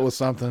palate with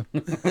something.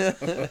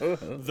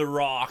 The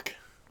Rock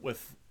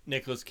with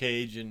Nicolas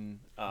Cage and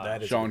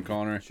That is Sean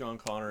Connery. Sean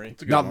Connery.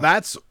 Now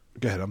that's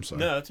go ahead. I'm sorry.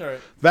 No, that's all right.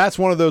 That's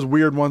one of those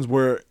weird ones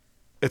where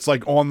it's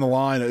like on the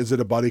line. Is it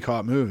a buddy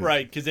cop movie?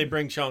 Right, because they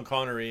bring Sean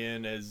Connery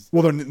in as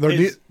Well, they're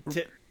his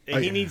ne-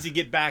 he needs to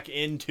get back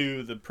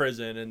into the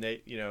prison, and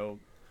they,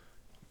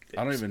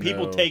 I don't even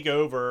people know. take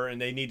over,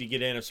 and they need to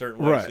get in a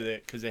certain way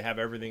Right. because they have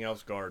everything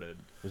else guarded.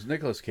 Was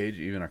Nicolas Cage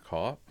even a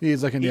cop?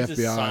 he's like in He's the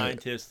a FBI.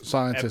 scientist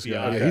Scientist FBI.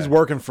 guy. Yeah, Okay. he's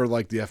working for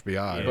like the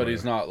FBI. Yeah. But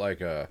he's not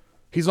like a.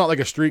 He's not like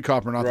a street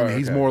cop or nothing. Right,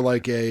 He's okay. more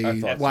like I a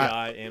thought so.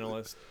 FBI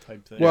analyst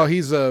type thing. well,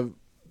 he's a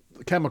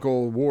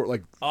chemical war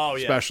oh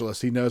yeah,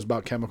 specialist. He knows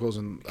about chemicals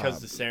and because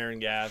the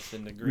sarin gas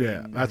and the green.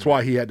 yeah, that's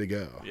why he had to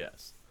go.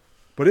 Yes.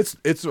 But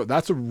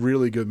that's a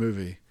really good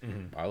movie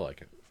I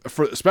like it.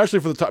 especially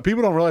for the time.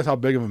 People don't realize how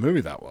big of a movie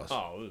that was.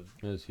 Oh, it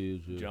was It's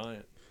huge. Dude.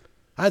 giant.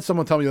 I had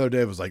someone tell me the other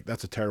day it was like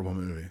that's a terrible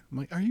movie. I'm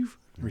like, are you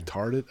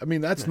retarded? I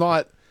mean, that's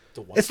not.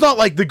 It's not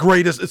like the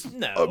greatest. It's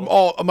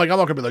No. I'm like, I'm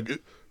not gonna be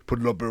like put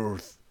it up there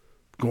with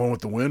Going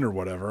with the Wind or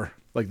whatever.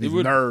 Like these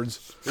would-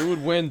 nerds. It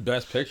would win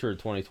Best Picture in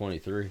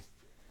 2023.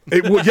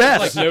 It would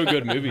yes. Like no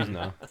good movies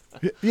now.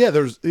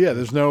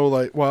 There's no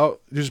like. Well,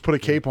 you just put a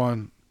cape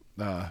on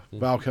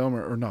Val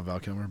Kilmer or not Val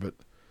Kilmer, but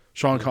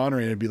Sean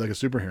Connery, and it'd be like a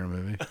superhero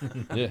movie.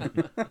 Yeah.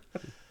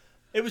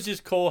 It was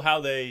just cool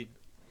how it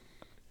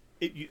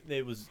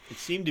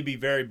seemed to be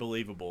very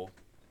believable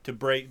to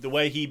break the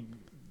way he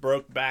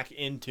broke back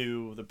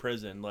into the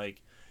prison.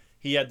 Like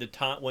he had the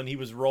time when he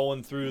was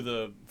rolling through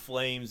the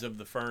flames of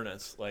the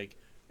furnace. Like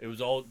it's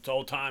all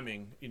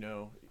timing.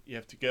 You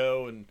have to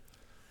go, and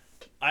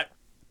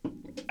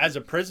as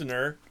a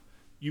prisoner,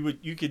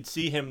 you could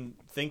see him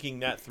thinking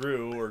that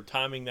through or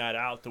timing that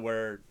out to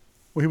where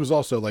Well, he was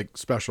also like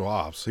special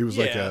ops. He was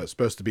like Yeah.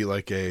 supposed to be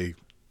like a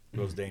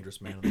Most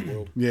dangerous man in the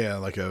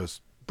world. like a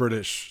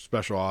British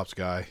special ops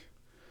guy.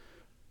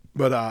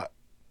 But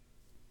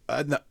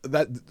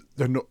that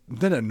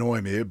didn't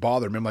annoy me. It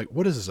bothered me. I'm like,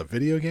 what is this, a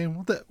video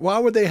game? Why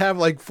would they have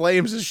like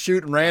flames just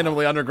shooting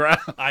randomly underground?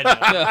 I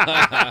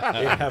know. They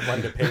didn't have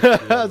money to pay. For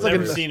It's like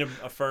Never a- seen a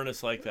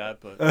furnace like that,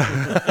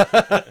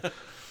 but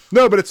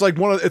No, but it's like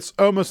it's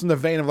almost in the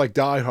vein of like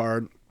Die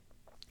Hard,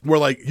 where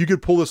like you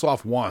could pull this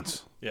off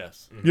once.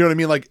 yes. You know what I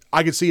mean? Like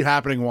I could see it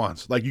happening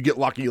once. Like you get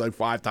lucky like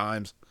 5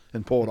 times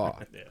and pull it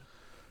off. Yeah.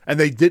 And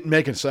they didn't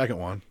make a second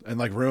one and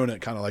like ruin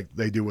it, kind of like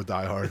they do with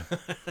Die Hard.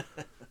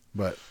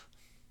 But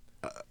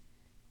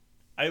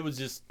I was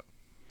just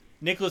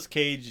Nicolas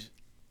Cage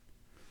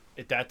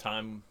at that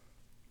time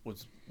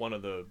was one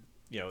of the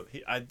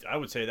I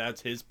would say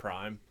that's his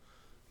prime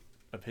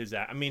of his.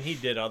 I mean, he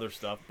did other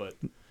stuff, but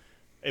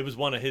it was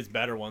one of his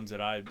better ones that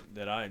I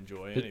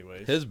enjoy.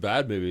 Anyways, His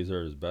bad movies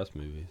are his best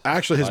movies.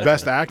 actually, his I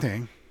best think.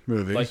 acting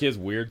movie. Like his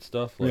weird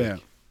stuff. Like Yeah.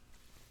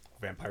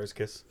 Vampire's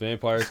Kiss.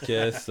 Vampire's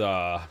Kiss,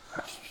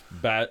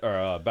 Bad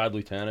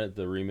Lieutenant,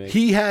 the remake.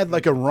 He had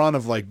like a run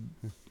of like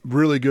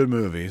really good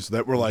movies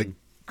that were like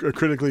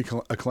critically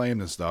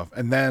acclaimed and stuff,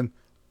 and then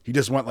he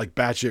just went like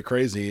batshit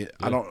crazy.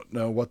 I don't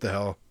know what the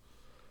hell.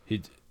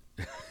 He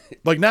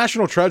Like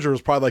National Treasure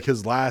was probably like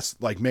his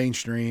last like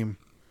mainstream.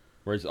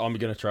 whereas I'm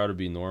gonna try to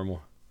be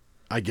normal.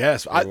 I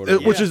guess, whatever.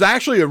 which is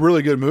actually a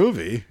really good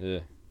movie. Yeah.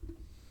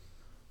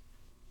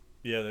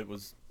 yeah, that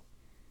was.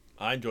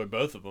 I enjoyed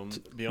both of them. To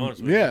be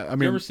honest with you. Yeah, I You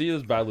mean, ever see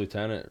this Bad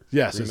Lieutenant?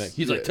 Yes, remake? it's-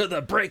 He's like to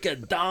the break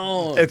of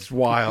dawn. it's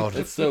wild.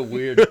 It's so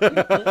weird.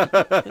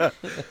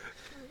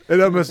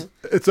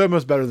 It's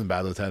almost better than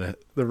Bad Lieutenant,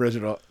 the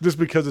original, just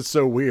because it's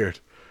so weird.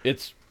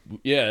 It's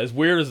as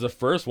weird as the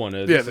first one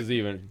is. Yeah, This is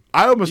even.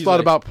 I almost He's thought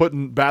like- about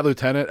putting Bad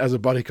Lieutenant as a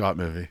buddy cop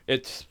movie.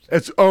 It's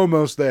It's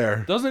almost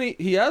there, doesn't he?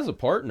 He has a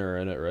partner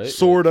in it, right?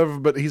 sort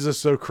of, but he's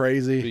just so He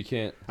crazy.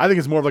 can't. I think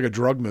it's more of like a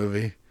drug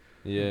movie.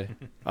 Yeah.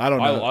 I don't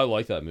know. I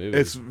like that movie.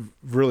 It's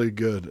really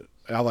good.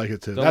 I like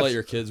it too. Don't let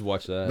your kids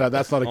watch that. No,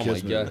 that's not a oh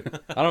kid's my movie. God.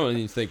 I don't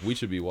even think we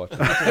should be watching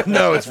it.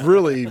 No, it's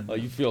really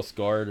Like, you feel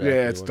scarred. yeah,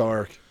 after it's you watch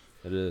dark.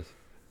 It is.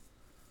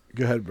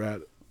 Go ahead,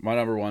 Brad. My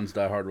number one's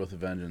Die Hard with a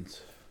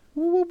Vengeance.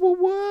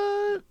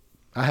 What?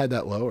 I had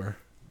that lower.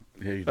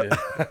 Yeah, you did.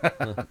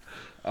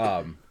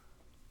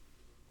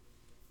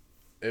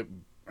 It.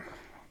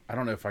 I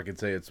don't know if I could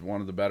say it's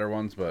one of the better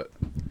ones, but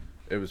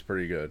it was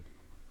pretty good.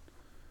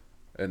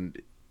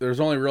 And there's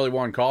only really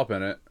one cop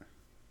in it.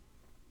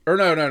 Or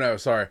no,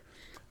 sorry.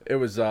 It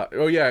was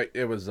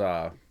it was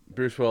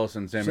Bruce Willis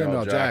and Samuel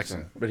L.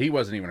 Jackson. But he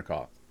wasn't even a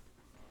cop.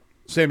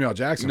 Samuel L.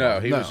 Jackson. No,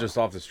 he was just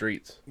off the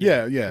streets.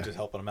 yeah, yeah. Just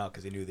helping him out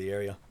because he knew the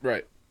area.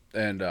 Right.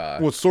 And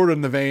Well, it's sort of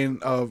in the vein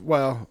of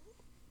of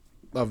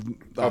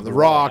the The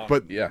Rock, Rock.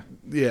 but yeah,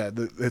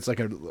 it's like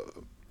a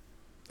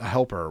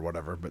helper or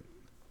whatever. But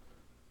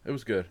it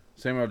was good.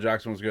 Samuel L.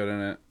 Jackson was good in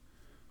it.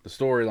 The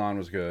storyline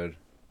was good.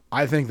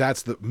 I think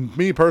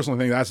me personally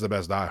think that's the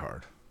best Die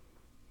Hard.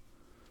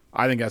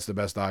 I think that's the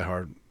best Die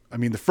Hard. I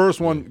mean, the first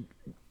one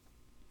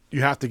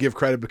you have to give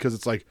credit because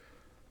it's like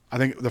I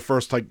think the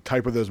first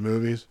type of those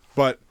movies,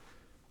 but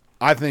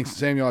I think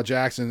Samuel L.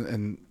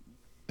 Jackson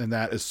and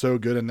that is so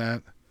good in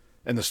that,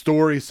 and the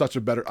story is such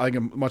a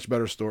much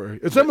better story.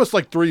 It's almost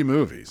like 3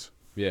 movies.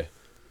 Yeah.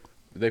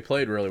 They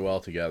played really well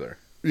together.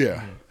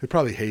 Yeah, they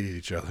probably hated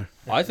each other.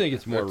 I think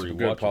it's more That's a rewatchable.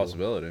 good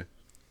possibility.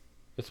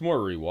 It's more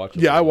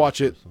rewatchable. Yeah, I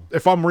watch it.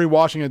 If I'm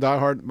rewatching a Die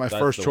Hard, my That's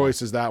first the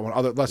choice is that one,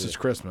 unless it's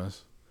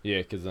Christmas. Yeah,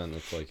 because then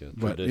it's like a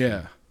But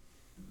tradition.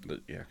 yeah,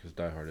 Yeah, because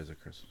Die Hard is a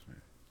Christmas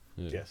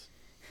movie. Yeah. Yes.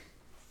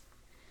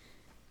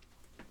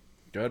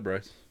 Go ahead,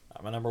 Bryce.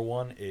 My number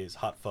one is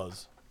Hot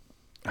Fuzz.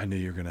 I knew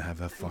you were gonna have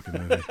that fucking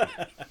movie.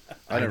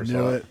 I never knew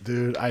saw it,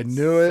 dude. I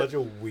knew it. Such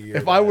a weird.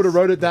 If I would have ass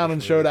wrote it down and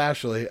movie. showed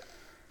Ashley,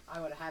 I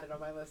would have had it on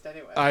my list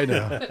anyway. I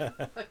know.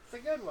 It's a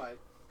good one.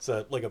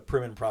 So, like a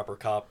prim and proper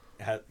cop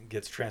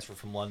gets transferred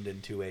from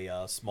London to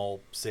a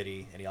small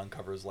city, and he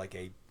uncovers like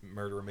a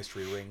murder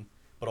mystery ring.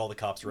 But all the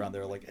cops around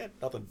there are like,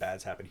 nothing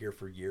bad's happened here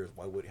for years.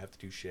 Why would he have to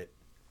do shit?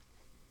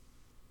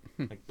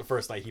 Like the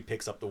first night, he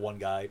picks up the one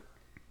guy.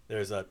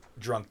 There's a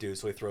drunk dude,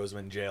 so he throws him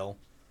in jail.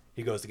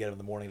 He goes to get him in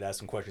the morning to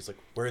ask him questions. He's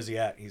like, "Where is he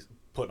at?" He's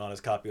putting on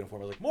his cop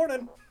uniform. I was like,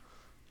 "Morning."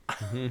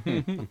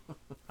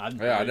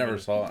 I never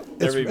saw it.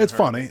 It's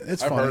funny.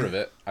 It's I've funny. heard of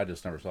it. I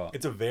just never saw it.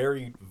 It's a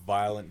very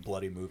violent,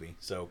 bloody movie.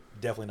 So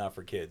definitely not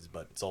for kids,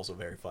 but it's also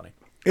very funny.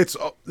 It's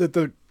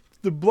the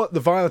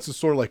violence is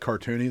sort of like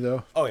cartoony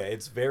though. Oh yeah,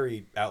 it's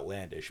very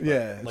outlandish. But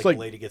Yeah, it's like, like- a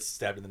lady gets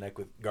stabbed in the neck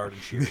with garden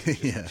shears,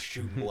 just Yeah.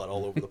 shooting blood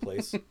all over the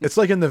place. It's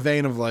like in the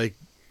vein of like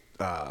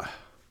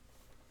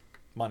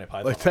Monty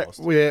Python. like almost.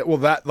 yeah, well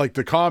that like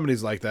the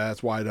comedies like that.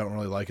 That's why I don't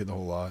really like it a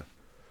whole lot.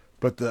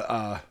 But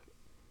the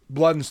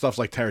blood and stuff's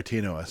like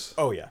Tarantino-esque.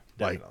 Oh yeah,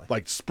 definitely.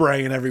 like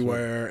spraying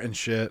everywhere and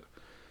shit.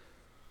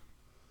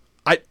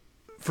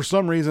 For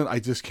some reason I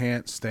just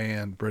can't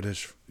stand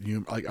British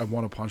humor. Like I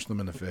want to punch them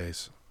in the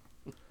face.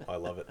 I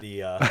love it.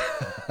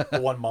 The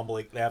one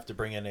mumbling, they have to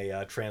bring in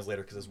a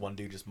translator because this one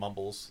dude just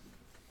mumbles.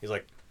 He's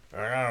like, he's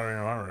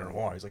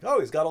like, oh,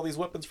 he's got all these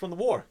weapons from the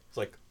war. It's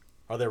like,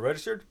 are they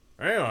registered?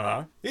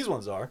 These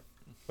ones are.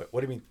 Wait,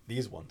 what do you mean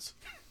these ones?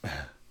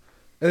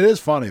 It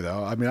is funny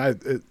though. I mean,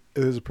 it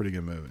is a pretty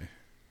good movie.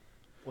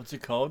 What's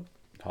it called?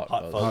 Hot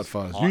Hot Fuzz. Fuzz. Hot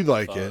Fuzz. Hot You'd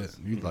like Fuzz. it.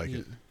 You'd like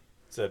it.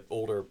 It's an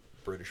older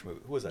British movie.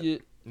 Who was that? Yeah.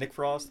 Nick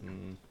Frost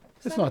and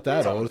It's not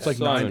that old. It's like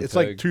Simon It's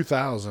Pegg. like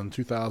 2000,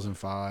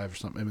 2005 or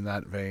something in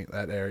that vein,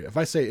 that area. If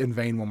I say in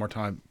vain one more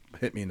time,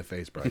 hit me in the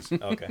face, Bryce.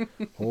 okay.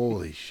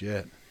 Holy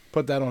shit!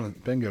 put that on a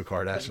bingo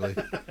card. Actually,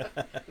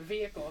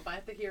 Vehicle. If I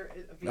have to hear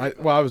a I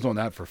vehicle. I was doing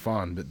that for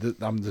fun, but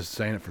I'm just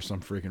saying it for some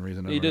freaking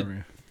reason. He over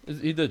and did.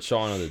 over He did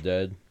Shaun of the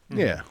Dead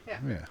again. Yeah.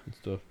 Yeah. and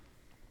stuff.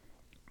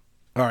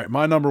 All right,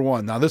 my number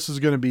one. Now this is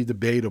going to be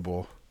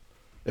debatable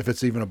if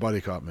it's even a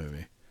buddy cop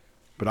movie,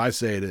 but I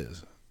say it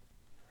is.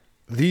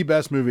 The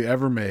best movie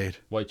ever made,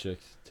 White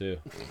Chicks too.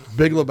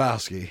 Big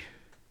Lebowski.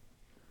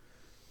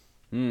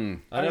 I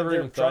mean, never they're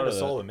even trying thought to of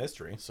solve that. a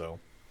mystery, so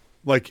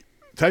Like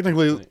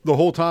technically, the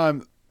whole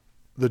time,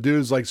 the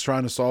dude's like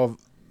trying to solve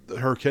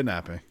her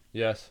kidnapping,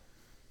 Yes.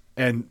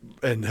 and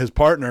his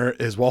partner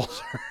is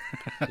Walter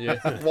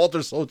Yeah. Walter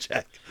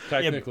Solchek.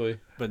 Technically.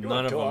 But You none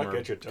wanna of go, them I'll are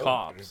get your toe.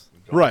 cops.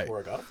 Don't Right.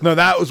 work out. No,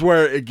 that was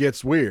where it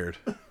gets weird.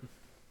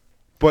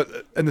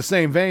 But in the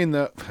same vein,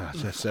 I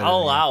just said it I'll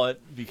again. allow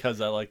it because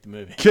I like the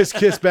movie. Kiss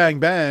Kiss Bang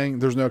Bang.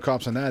 There's no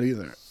cops in that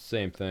either.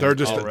 Same thing. They're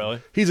just Oh,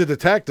 really? he's a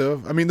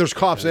detective. I mean, there's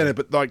cops in it,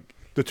 but like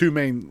the two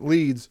main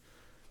leads,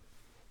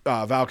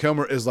 Val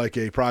Kilmer is like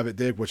a private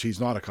dick, which he's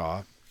not a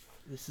cop.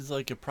 This is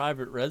like a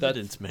private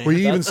residence, man. Well,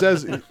 he even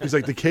says he's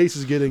like the case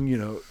is getting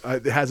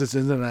it has its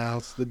ins and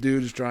outs. The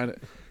dude is trying to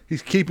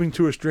he's keeping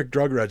to a strict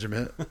drug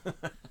regimen.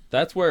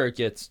 That's where it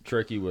gets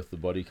tricky with the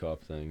buddy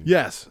cop thing.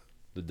 Yes,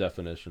 The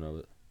definition of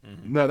it.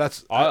 no,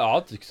 that's. I'll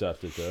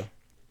accept it though.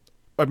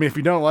 I mean, if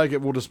you don't like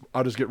it,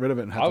 I'll just get rid of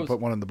it and have I to was- put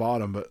one in the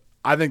bottom. But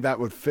I think that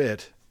would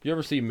fit. You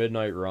ever see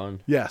Midnight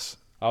Run? Yes,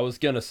 I was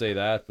gonna say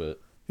that,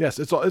 but yes,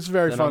 it's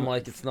very then fun. I'm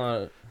like, it's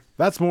not.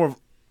 That's more of.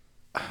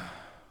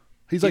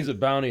 He's He's like a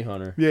bounty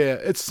hunter. yeah,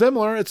 it's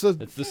similar. It's a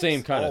It's the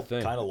same kind All of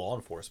thing. kind of law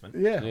enforcement.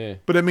 yeah. Yeah.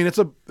 But I mean,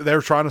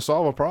 they're trying to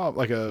solve a problem,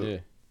 like Yeah.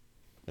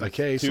 a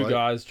case. Two like-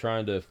 guys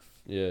trying to.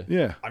 Yeah.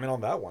 Yeah, I mean, on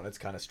that one, it's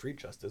kind of street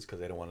justice because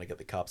they don't want to get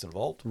the cops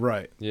involved.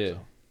 right. Yeah.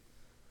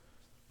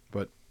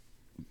 But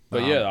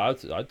But yeah,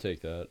 I'd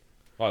take that.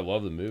 I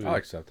love the movie. I'll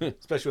accept it.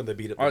 Especially when they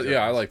beat up. the Yeah,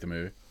 I Germans. like the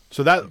movie.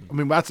 so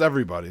that's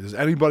everybody. Does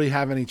anybody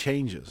have any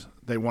changes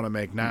they want to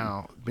make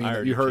now? Being I that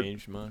already you heard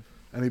changed mine.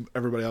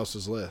 everybody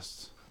else's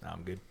lists. Nah,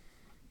 I'm good.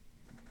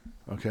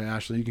 Okay,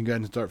 Ashley, you can go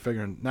ahead and start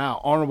figuring.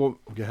 Now, honorable.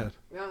 Go ahead.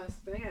 No, that's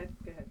go ahead.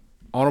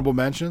 Honorable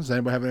mentions.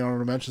 Anybody have any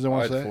honorable mentions they I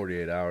want had to say?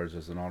 48 Hours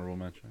as an honorable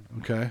mention.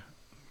 Okay.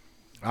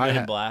 Men in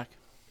had Black.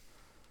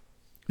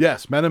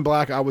 yes, Men in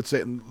Black. I would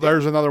say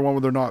there's another one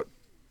where they're not,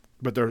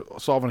 but they're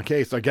solving a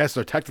case. I guess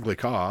they're technically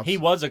cops. He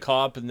was a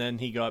cop, and then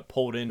he got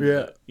pulled into Yeah,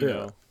 it. You yeah.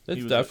 know, It's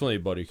he was definitely a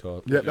buddy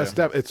cop. Yeah,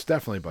 it's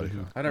definitely buddy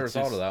cop. I never It's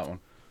thought just- of that one.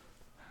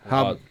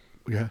 How?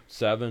 Yeah,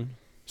 7.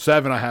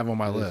 7 I have on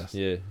my list.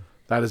 Yeah.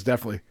 That is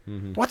definitely.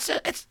 Mhm. What's in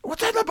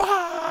the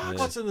box? Yeah.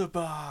 What's in the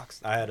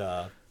box? I had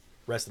a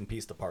Rest in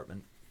Peace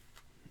Department.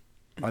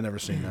 I never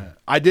seen that.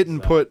 I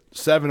didn't put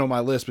 7 on my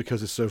list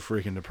because it's so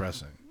freaking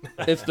depressing.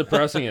 It's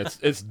depressing.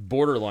 It's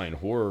borderline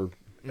horror.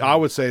 I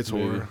would say it's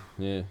movie. horror.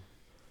 Yeah.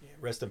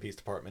 Rest in Peace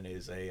Department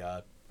is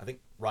I think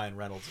Ryan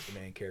Reynolds is the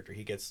main character.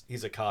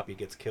 He's a cop. He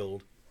gets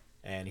killed,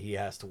 and he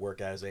has to work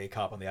as a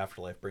cop on the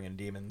afterlife, bringing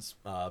demons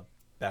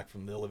back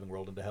from the living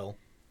world into hell.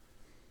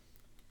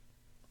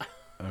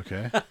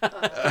 Okay.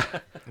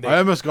 I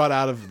almost got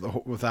out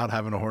of without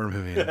having a horror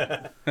movie. In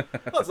it. Well,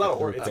 it's not a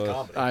horror. It's a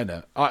comedy. I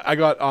know. I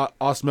got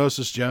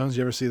Osmosis Jones.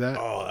 You ever see that?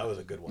 Oh, that was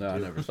a good one. No, I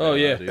too. never saw Oh,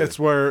 yeah. that either. It's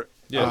where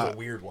Yeah. That was a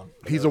weird one.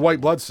 he's a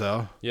white blood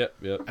cell Yep.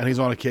 and he's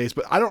on a case,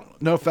 but I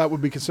don't know if that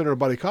would be considered a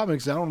buddy comedy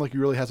because I don't think he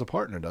really has a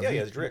partner, does Yeah, he? he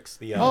has Drix.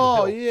 The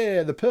Oh the pill.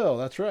 yeah, the pill.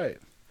 That's right.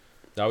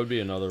 That would be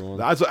another one.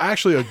 That's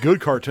actually a good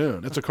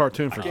cartoon. It's a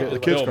cartoon for I can't kids.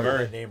 believe Kids I got Bill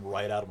cartoon. that name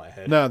right out of my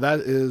head. No, that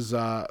is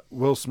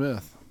Will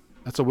Smith.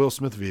 That's a Will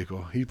Smith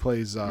vehicle. He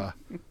plays. I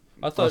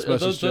thought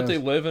Osmosis don't they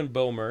Jones. live in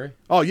Bill Murray?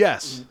 Oh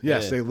yes,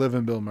 yes, Yeah. they live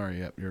in Bill Murray.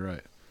 Yep, you're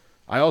right.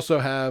 I also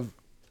have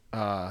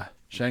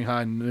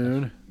Shanghai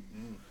Noon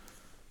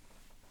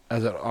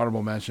as an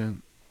honorable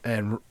mention,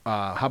 and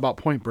how about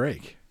Point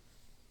Break?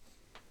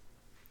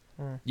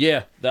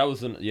 Yeah, that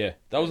was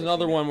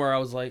another one where I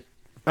was like,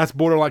 That's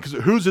borderline.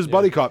 Because who's his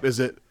buddy cop? Is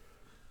it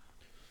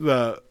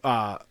the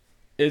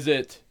is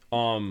it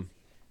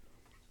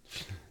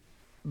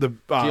the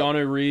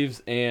Keanu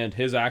Reeves and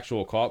his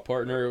actual cop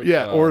partner?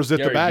 yeah, or is it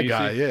the Gary bad Busey?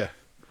 guy? Yeah,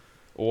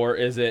 Or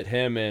is it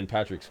him and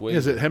Patrick Swayze?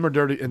 is it him or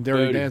Dirty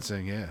Dirty.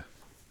 Dancing? Yeah,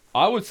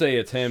 I would say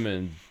it's him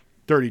and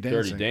Dirty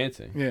Dancing. Dirty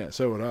Dancing. Yeah,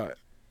 so would I.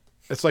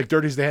 It's like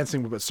Dirty's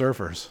Dancing but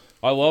surfers.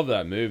 I love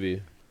that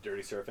movie.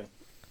 Dirty Surfing.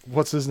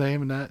 What's his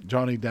name in that?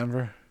 Johnny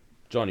Denver.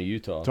 Johnny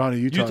Utah. Johnny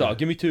Utah.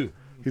 Give me 2.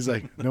 He's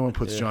like, no one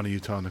puts Yeah. Johnny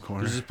Utah in the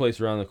corner. There's this place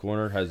around the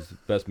corner has the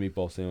best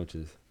meatball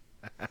sandwiches.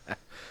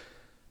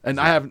 And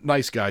I have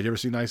Nice Guy. You ever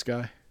see Nice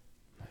Guy?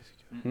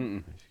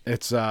 Mm-mm.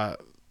 It's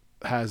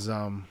has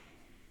oh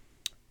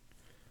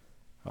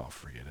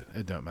forget it.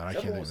 It don't matter. I Is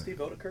that can't the one with even.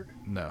 Steve Odekirk?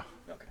 No,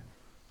 Okay.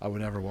 I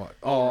would never watch.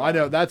 Oh, I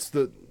know. That's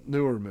the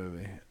newer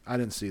movie. I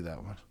didn't see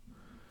that one.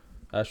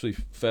 Actually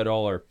fed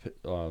all our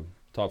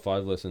top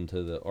 5 listen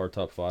to our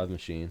top 5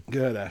 machine.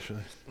 Good, Ashley.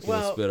 It's gonna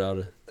Well, spit out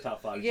a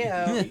Top 5.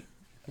 Yeah.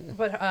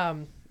 but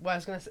well, I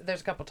was gonna say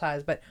there's a couple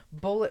ties, but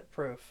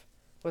Bulletproof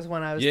was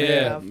one I was thinking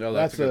Yeah. of. No,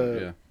 That's that's, a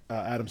good. a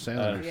Adam Sandler.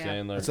 Adam Yeah.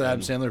 Sandler. It's an Adam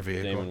and Sandler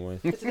vehicle. Damon Wayans.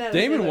 It's an Adam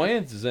Damon Sandler.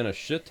 Wayans is in a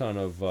shit ton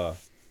of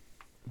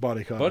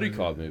Buddy cop. Buddy movie.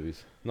 cop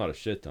movies. Not a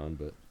shit ton,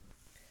 but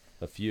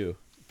a few.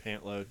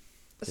 Pant load.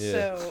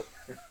 Yeah. So,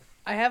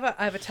 I have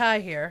a tie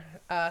here.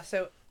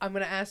 So I'm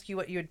gonna ask you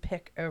what you would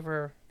pick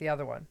over the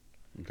other one.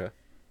 Okay.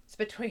 It's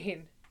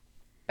between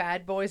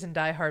Bad Boys and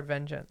Die Hard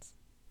Vengeance.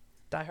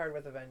 Die Hard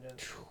with a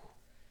Vengeance.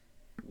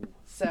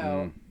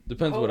 So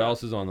Depends Hold what on.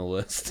 else is on the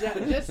list. yeah,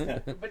 just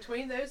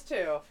between those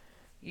two,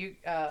 you.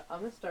 I'm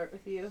gonna start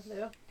with you,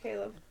 now,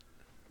 Caleb.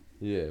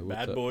 Yeah. What's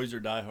Bad up? Boys or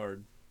Die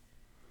Hard?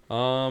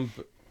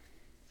 B-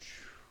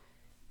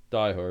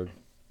 Die Hard.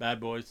 Bad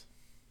Boys.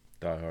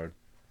 Die Hard.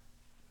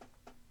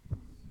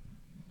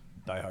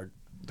 Die Hard.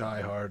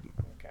 Die Hard.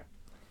 Okay.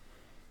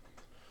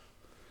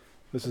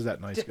 This is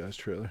that Nice Guys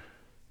trailer.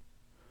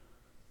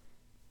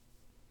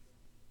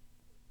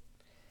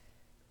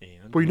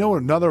 And But you know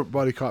what another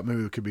buddy cop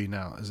movie could be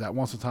now? Is that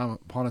Once Upon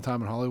a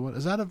Time in Hollywood?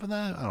 Is that up in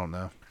that? I don't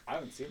know. I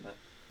haven't seen that.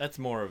 that's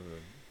more of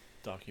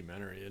a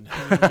documentary. Isn't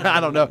it? I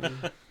don't know.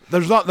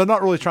 They're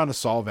not really trying to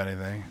solve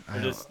anything.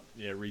 They're just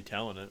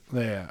retelling it.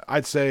 Yeah,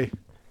 I'd say.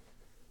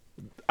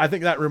 I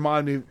think that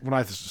reminded me when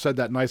I said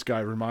that Nice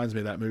Guy reminds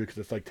me of that movie because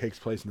it's like takes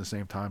place in the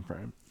same time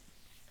frame.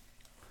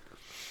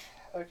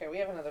 Okay, we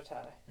have another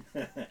tie.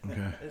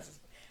 Okay.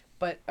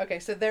 But okay,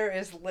 so there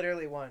is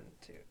literally 1,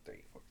 2, 3,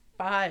 4,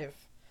 5.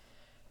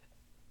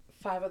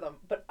 5 of them.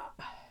 But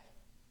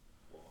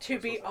to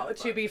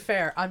be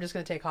fair, I'm just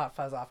gonna take Hot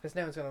Fuzz off because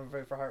no one's gonna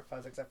vote for Hot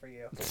Fuzz except for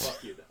you.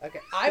 Fuck you. Okay,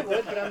 I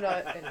would, but I'm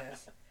not in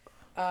this.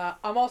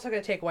 I'm also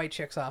gonna take White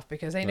Chicks off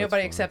because ain't That's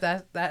nobody fine.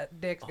 except that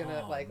Dick's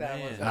gonna Oh, like that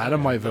man. one.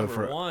 Adam might vote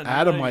Number for one,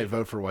 Adam right. might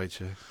vote for White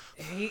Chick.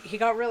 He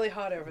got really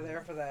hot over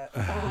there for that.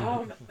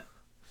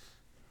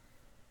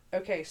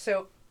 Okay,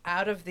 so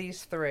out of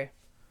these 3,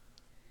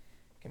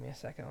 give me a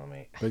second. Let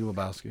me Big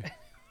Lebowski.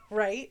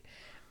 right.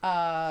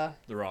 The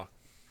Rock.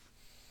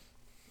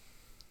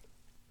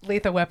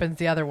 Lethal Weapon's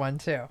the other one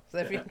too. So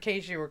if in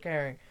case you were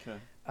caring.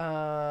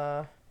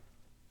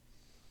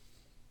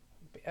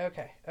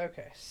 Okay.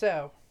 Okay.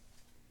 So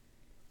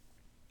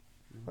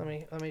let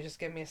me just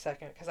give me a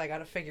second because I got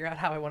to figure out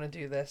how I want to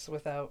do this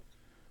without.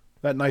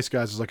 That Nice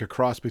Guys is like a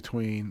cross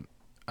between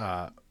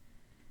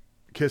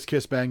Kiss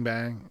Kiss Bang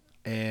Bang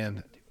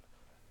and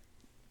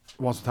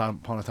Once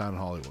Upon a Time in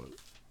Hollywood.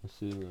 Let's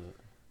see that.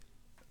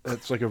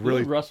 It's like a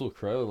Really, really Russell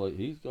Crowe, like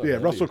he's got. yeah.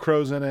 heavy. Russell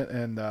Crowe's in it,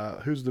 and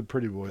who's the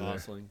pretty boy there?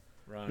 Gosling.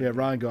 Ryan. Yeah,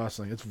 Ryan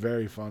Gosling. It's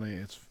very funny.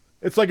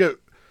 It's like a, you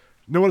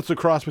know what it's a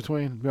cross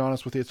between? To be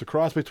honest with you, it's a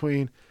cross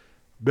between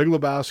Big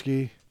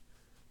Lebowski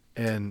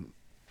and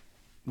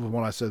the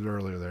one I said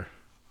earlier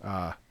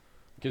there,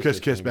 Kiss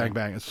Kiss Bang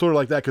Bang. It's sort of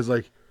like that because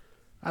like,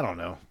 I don't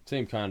know,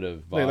 Same kind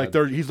of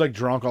vibe. he's like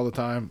drunk all the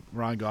time,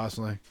 Ryan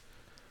Gosling,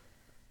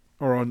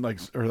 or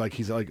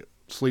he's like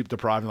sleep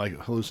deprived and like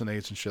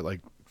hallucinates and shit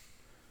like.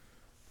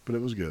 But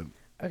it was good.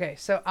 Okay,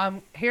 so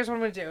here's what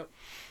I'm gonna do.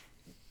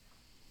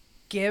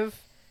 Give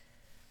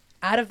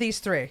out of these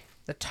 3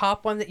 the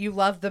top one that you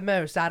love the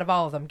most out of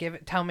all of them.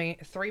 Tell me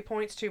 3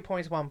 points, 2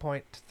 points, 1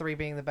 point. 3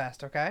 being the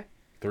best. Okay.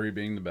 3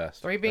 being the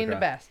best. 3 being the Okay.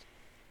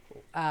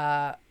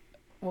 best.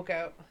 We'll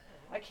go.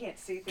 I can't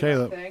see through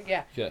Caleb. that thing.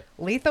 Yeah. Okay.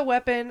 Lethal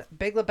Weapon,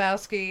 Big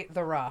Lebowski,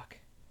 The Rock.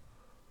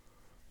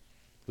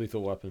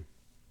 Lethal Weapon.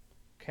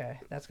 Okay,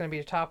 that's gonna be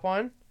your top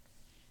one.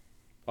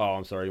 Oh,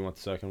 I'm sorry. You want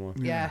the second one?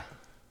 Yeah.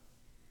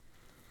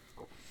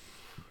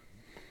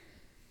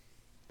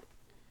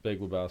 Big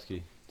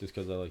Lebowski, just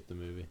because I like the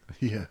movie.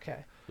 Yeah.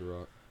 Okay. The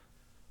Rock.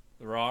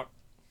 The Rock.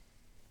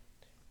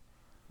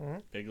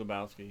 Mhm. Big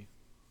Lebowski.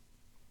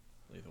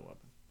 Lethal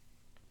Weapon.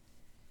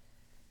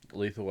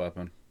 Lethal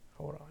Weapon.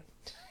 Hold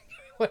on.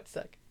 1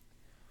 sec.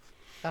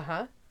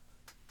 Uh-huh.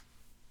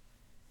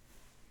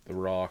 The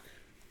Rock.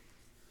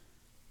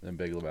 Then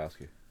Big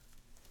Lebowski.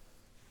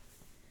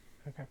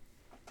 Okay.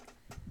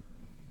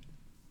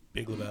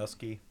 Big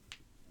Lebowski,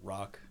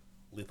 Rock,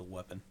 Lethal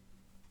Weapon.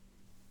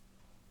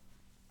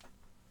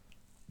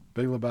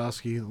 Big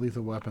Lebowski,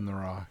 Lethal Weapon, The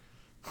Rock.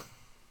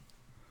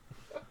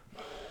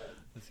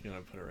 It's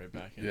gonna put it right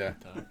back in. Yeah.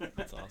 The top.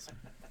 That's awesome.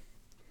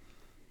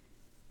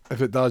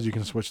 If it does, you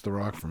can switch The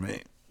Rock for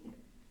me.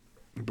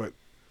 But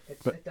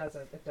But- It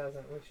doesn't.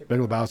 We should Big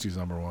Lebowski's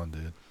number 1,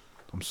 dude.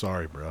 I'm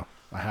sorry, bro.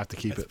 I have to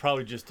keep It's it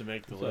probably just to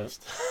make the Okay.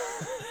 list.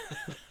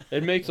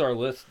 It makes our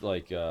list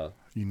like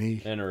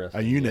unique, interesting.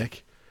 a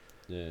unique.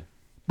 Yeah.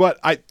 But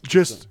I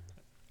just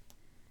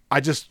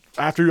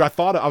after I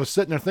thought I was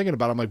sitting there thinking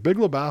about it, I'm like, Big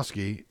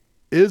Lebowski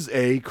is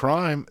a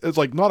crime. It's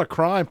like not a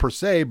crime per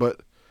se,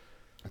 but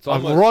It's a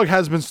almost, rug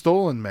has been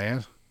stolen,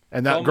 man,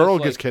 and that almost girl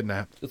like- gets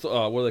kidnapped. It's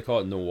what do they call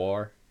it?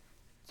 Noir.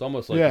 It's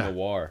almost like Yeah.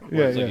 noir. Yeah,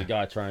 Where it's like yeah. a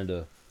guy trying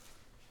to.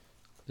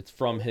 It's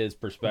from his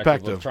perspective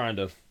Perspective. of trying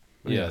to.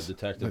 Yeah, Yes.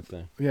 detective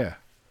thing. Yeah,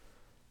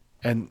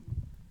 and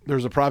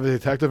there's a private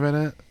detective in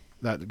it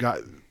that got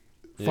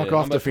fuck Yeah,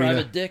 off I'm a DeFino.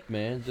 private dick,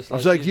 man. Just I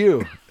was like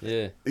you.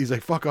 Yeah. He's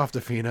like, fuck off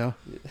DeFino.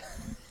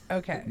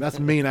 Okay. That's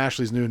me and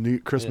Ashley's new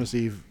Christmas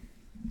Eve.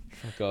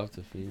 Fuck off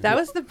to feed. That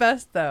was the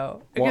best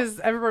though, Well- because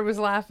everybody was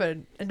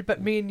laughing,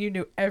 but me and you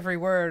knew every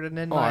word, and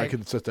then Oh, I like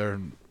could sit there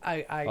and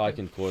I could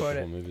can quote the it.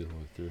 whole movie the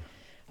way through.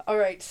 All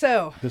right,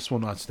 so this will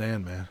not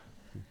stand, man.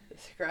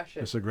 This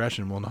aggression. This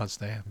aggression will not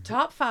stand.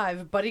 Top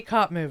 5 buddy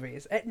cop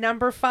movies. At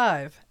number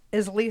 5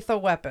 is Lethal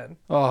Weapon.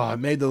 Oh, I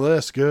made the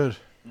list. Good.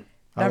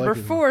 I Number like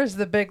it. 4 is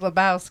The Big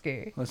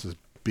Lebowski. This is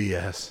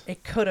BS.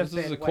 It could have This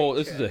been. is a cool. White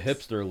This is a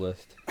Chicks. hipster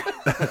list.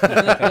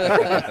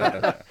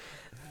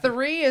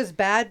 3 is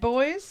Bad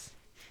Boys.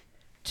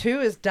 2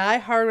 is Die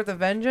Hard with a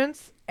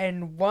Vengeance.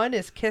 And 1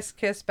 is Kiss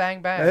Kiss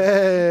Bang Bang.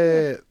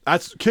 Hey,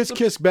 that's Kiss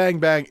Kiss Bang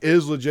Bang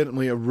is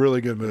legitimately a really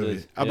good movie.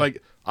 is, I'm yeah.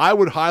 like, I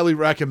would highly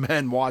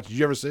recommend watch. Did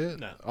you ever see it?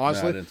 No.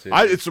 Honestly, No, I didn't see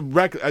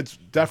it. It's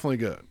definitely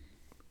good.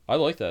 I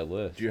like that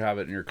list. Do you have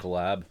it in your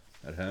collab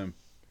at home,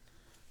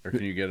 or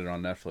can you get it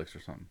on Netflix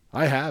or something?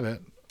 I have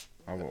it.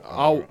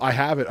 I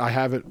have it. I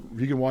have it.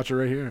 You can watch it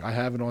right here. I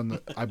have it on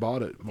the. I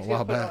bought it a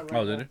while put it back. on right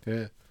Oh, did now. you?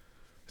 Yeah,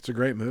 it's a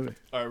great movie.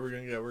 All right,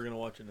 we're gonna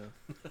watch it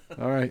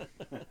now. All right,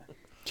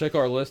 Check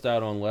our list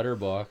out on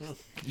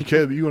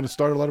Letterboxd. you want to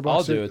start a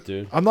letterbox? I'll do it,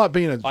 dude. I'm not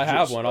being I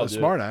have one, I'll do it.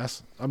 smart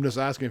ass. I'm just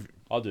asking. If,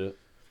 I'll do it.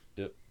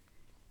 Yep.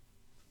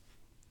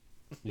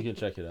 You can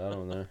check it out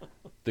on there.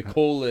 The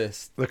cool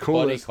list. The cool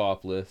buddy list.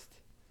 cop list.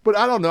 but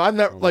I don't know. I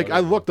never I'll like. let I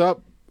it go. looked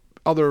up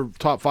other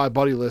top 5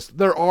 buddy lists.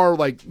 There are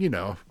like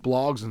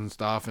blogs and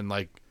stuff and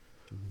like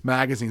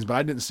magazines, but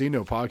I didn't see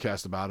no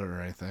podcast about it or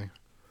anything.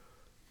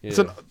 Yeah. It's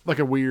like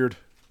a weird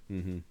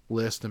Mm-hmm.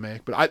 list to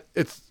make, but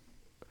it's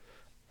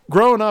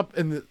growing up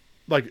in the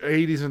like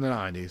 80s and the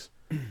 90s.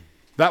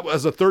 That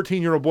was a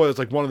 13-year-old boy. That's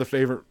like one of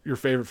your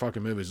favorite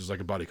fucking movies is like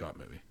a buddy cop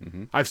movie.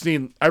 Mhm. I've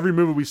seen every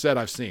movie we said.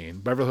 I've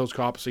seen Beverly Hills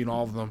Cop. Seen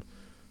all of them.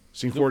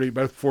 Seen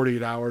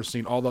 48 Hours.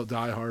 Seen all the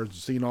Die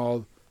Hards. Seen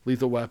all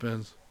Lethal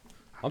Weapons.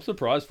 I'm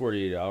surprised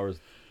 48 hours.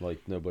 Like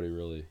nobody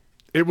really.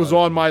 It was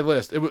on my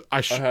list. It was.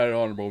 I had an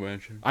honorable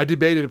mention. I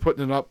debated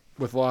putting it up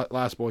with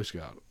Last Boy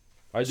Scout.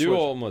 I do Switch.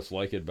 almost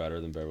like it better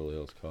than Beverly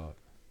Hills Cop.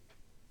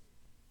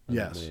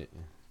 Yes.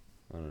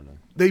 I don't know.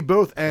 They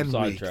both end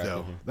weak sidetracking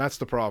though. here. That's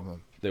the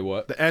problem. They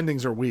what? The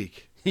endings are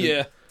weak.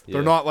 Yeah.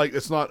 They're not like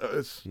it's not.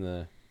 It's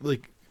Nah.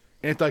 like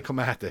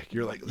anticlimactic.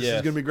 You're like, this is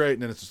Yes. gonna be great,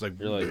 and then it's just like,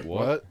 You're like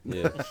what?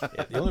 Yeah.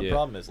 Yeah, the only Yeah.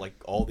 problem is like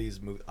all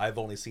these movies. I've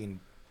only seen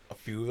a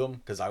few of them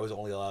because I was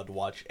only allowed to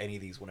watch any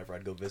of these whenever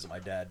I'd go visit my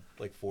dad,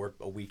 like for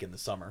a week in the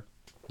summer.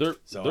 They're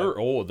So they're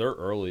old. They're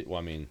early. Well,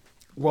 I mean,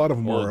 A lot of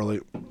them were Well, early.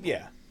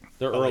 Yeah,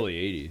 they're But, like, early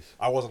 80s.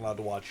 I wasn't allowed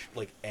to watch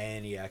like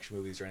any action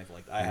movies or anything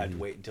like that. I had to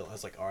wait until I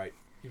was like, all right.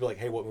 You'd be like,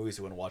 hey, what movies do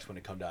you want to watch when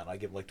it come down? I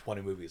give like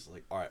 20 movies.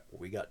 Like, all right, well,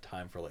 we got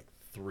time for like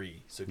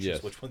 3, so choose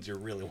Yes. which ones you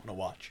really want to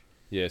watch.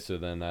 Yeah. So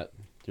then that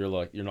you're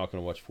not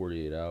gonna watch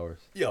 48 hours.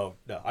 Yo,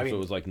 no, I If mean, it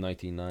was like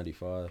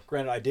 1995.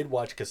 granted, I did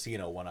watch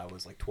Casino when I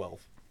was like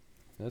 12.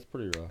 That's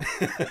pretty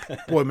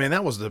rough. Boy, man,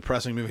 that was a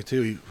depressing movie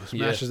too. He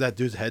smashes that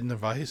dude's head in the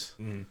vice.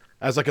 Mhm.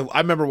 As like I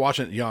remember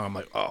watching it young. I'm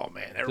like, oh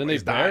man,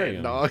 everybody's bury dying,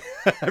 him. dog.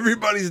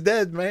 Everybody's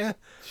dead, man.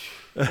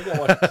 I think I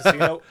watched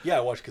Casino. Yeah,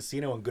 I watched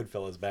Casino and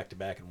Goodfellas back to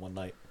back in one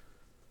night.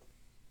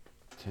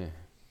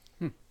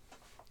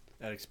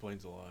 That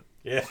explains a lot.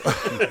 Yeah.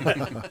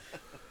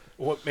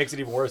 What makes it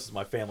even worse is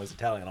my family's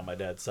Italian on my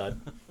dad's side.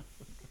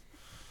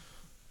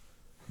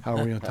 How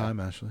are we on time,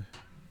 Ashley?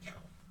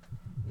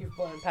 You've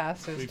blown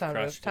past it. It's We've time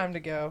crushed to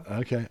go.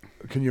 Okay,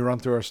 can you run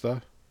through our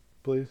stuff,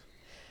 please?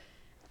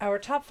 Our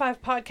top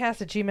 5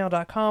 podcast at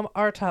gmail.com.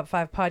 Our top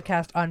 5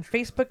 podcast on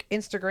Facebook,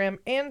 Instagram,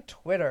 and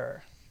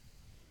Twitter.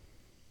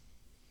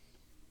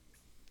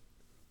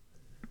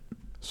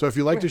 So if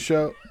you like the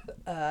show,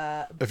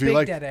 if you Big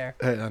like, dead air.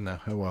 hey, I know,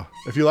 oh, well,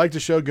 if you like the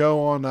show,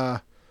 go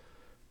on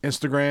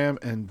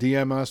Instagram and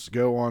DM us.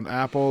 Go on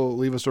Apple,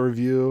 leave us a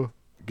review,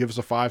 give us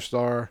a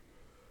 5-star.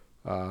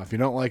 If you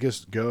don't like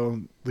us, go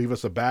and leave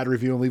us a bad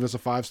review and leave us a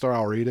 5-star.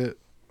 I'll read it.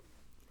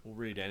 We'll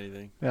read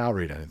anything. Yeah, I'll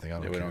read anything. I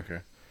don't Yeah, care. we don't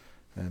care.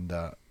 And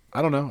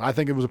I don't know. I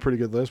think it was a pretty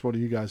good list. What do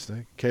you guys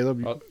think?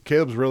 Caleb, Uh,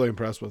 Caleb's really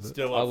impressed with it.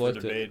 Still I up for liked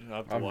it. debate. I'll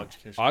have to watch.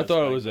 Kiss I Kiss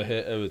thought it Bang was a Bang.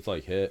 hit. It was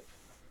like hit.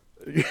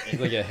 It's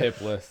like a hip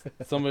list.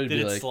 Somebody Did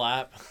be it like,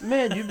 slap?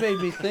 "Man, you made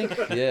me think."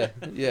 Yeah.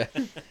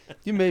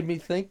 You made me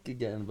think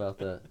again about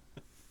that.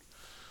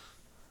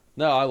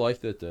 No, I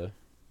liked it though.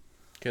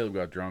 Caleb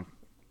got drunk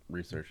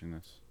researching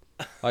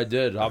this. I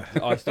did.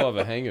 I still have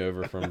a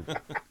hangover from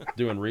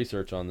doing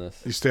research on this.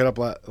 You stayed up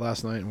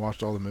last night and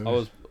watched all the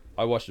movies.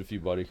 I watched a few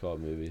buddy cop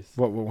movies.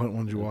 What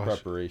one did you in watch?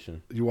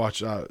 Preparation. You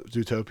watched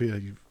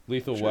Zootopia.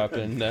 Lethal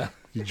Weapon.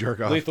 You jerk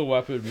off. Lethal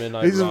Weapon,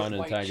 Midnight He's a- Run, and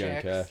White Tango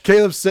and Chicks. Cash.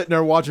 Caleb's sitting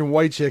there watching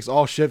White Chicks,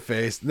 all shit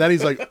faced. And then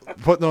he's like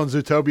putting on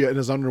Zootopia in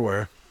his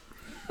underwear.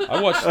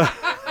 I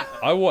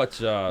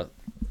watch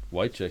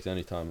White Chicks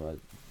anytime I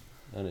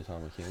can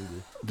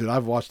do. Dude,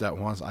 I've watched that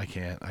once. I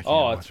can't.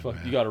 Oh, watch it's it, fuck.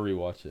 man. You got to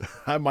rewatch it.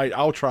 I might.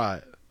 I'll try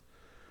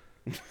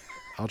it.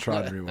 I'll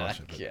try to rewatch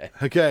it. Okay.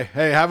 Okay.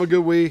 Hey, have a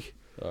good week.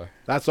 All right.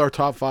 That's our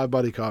top 5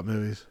 buddy cop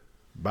movies.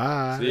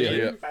 Bye. See ya.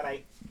 Yeah.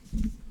 Bye-bye.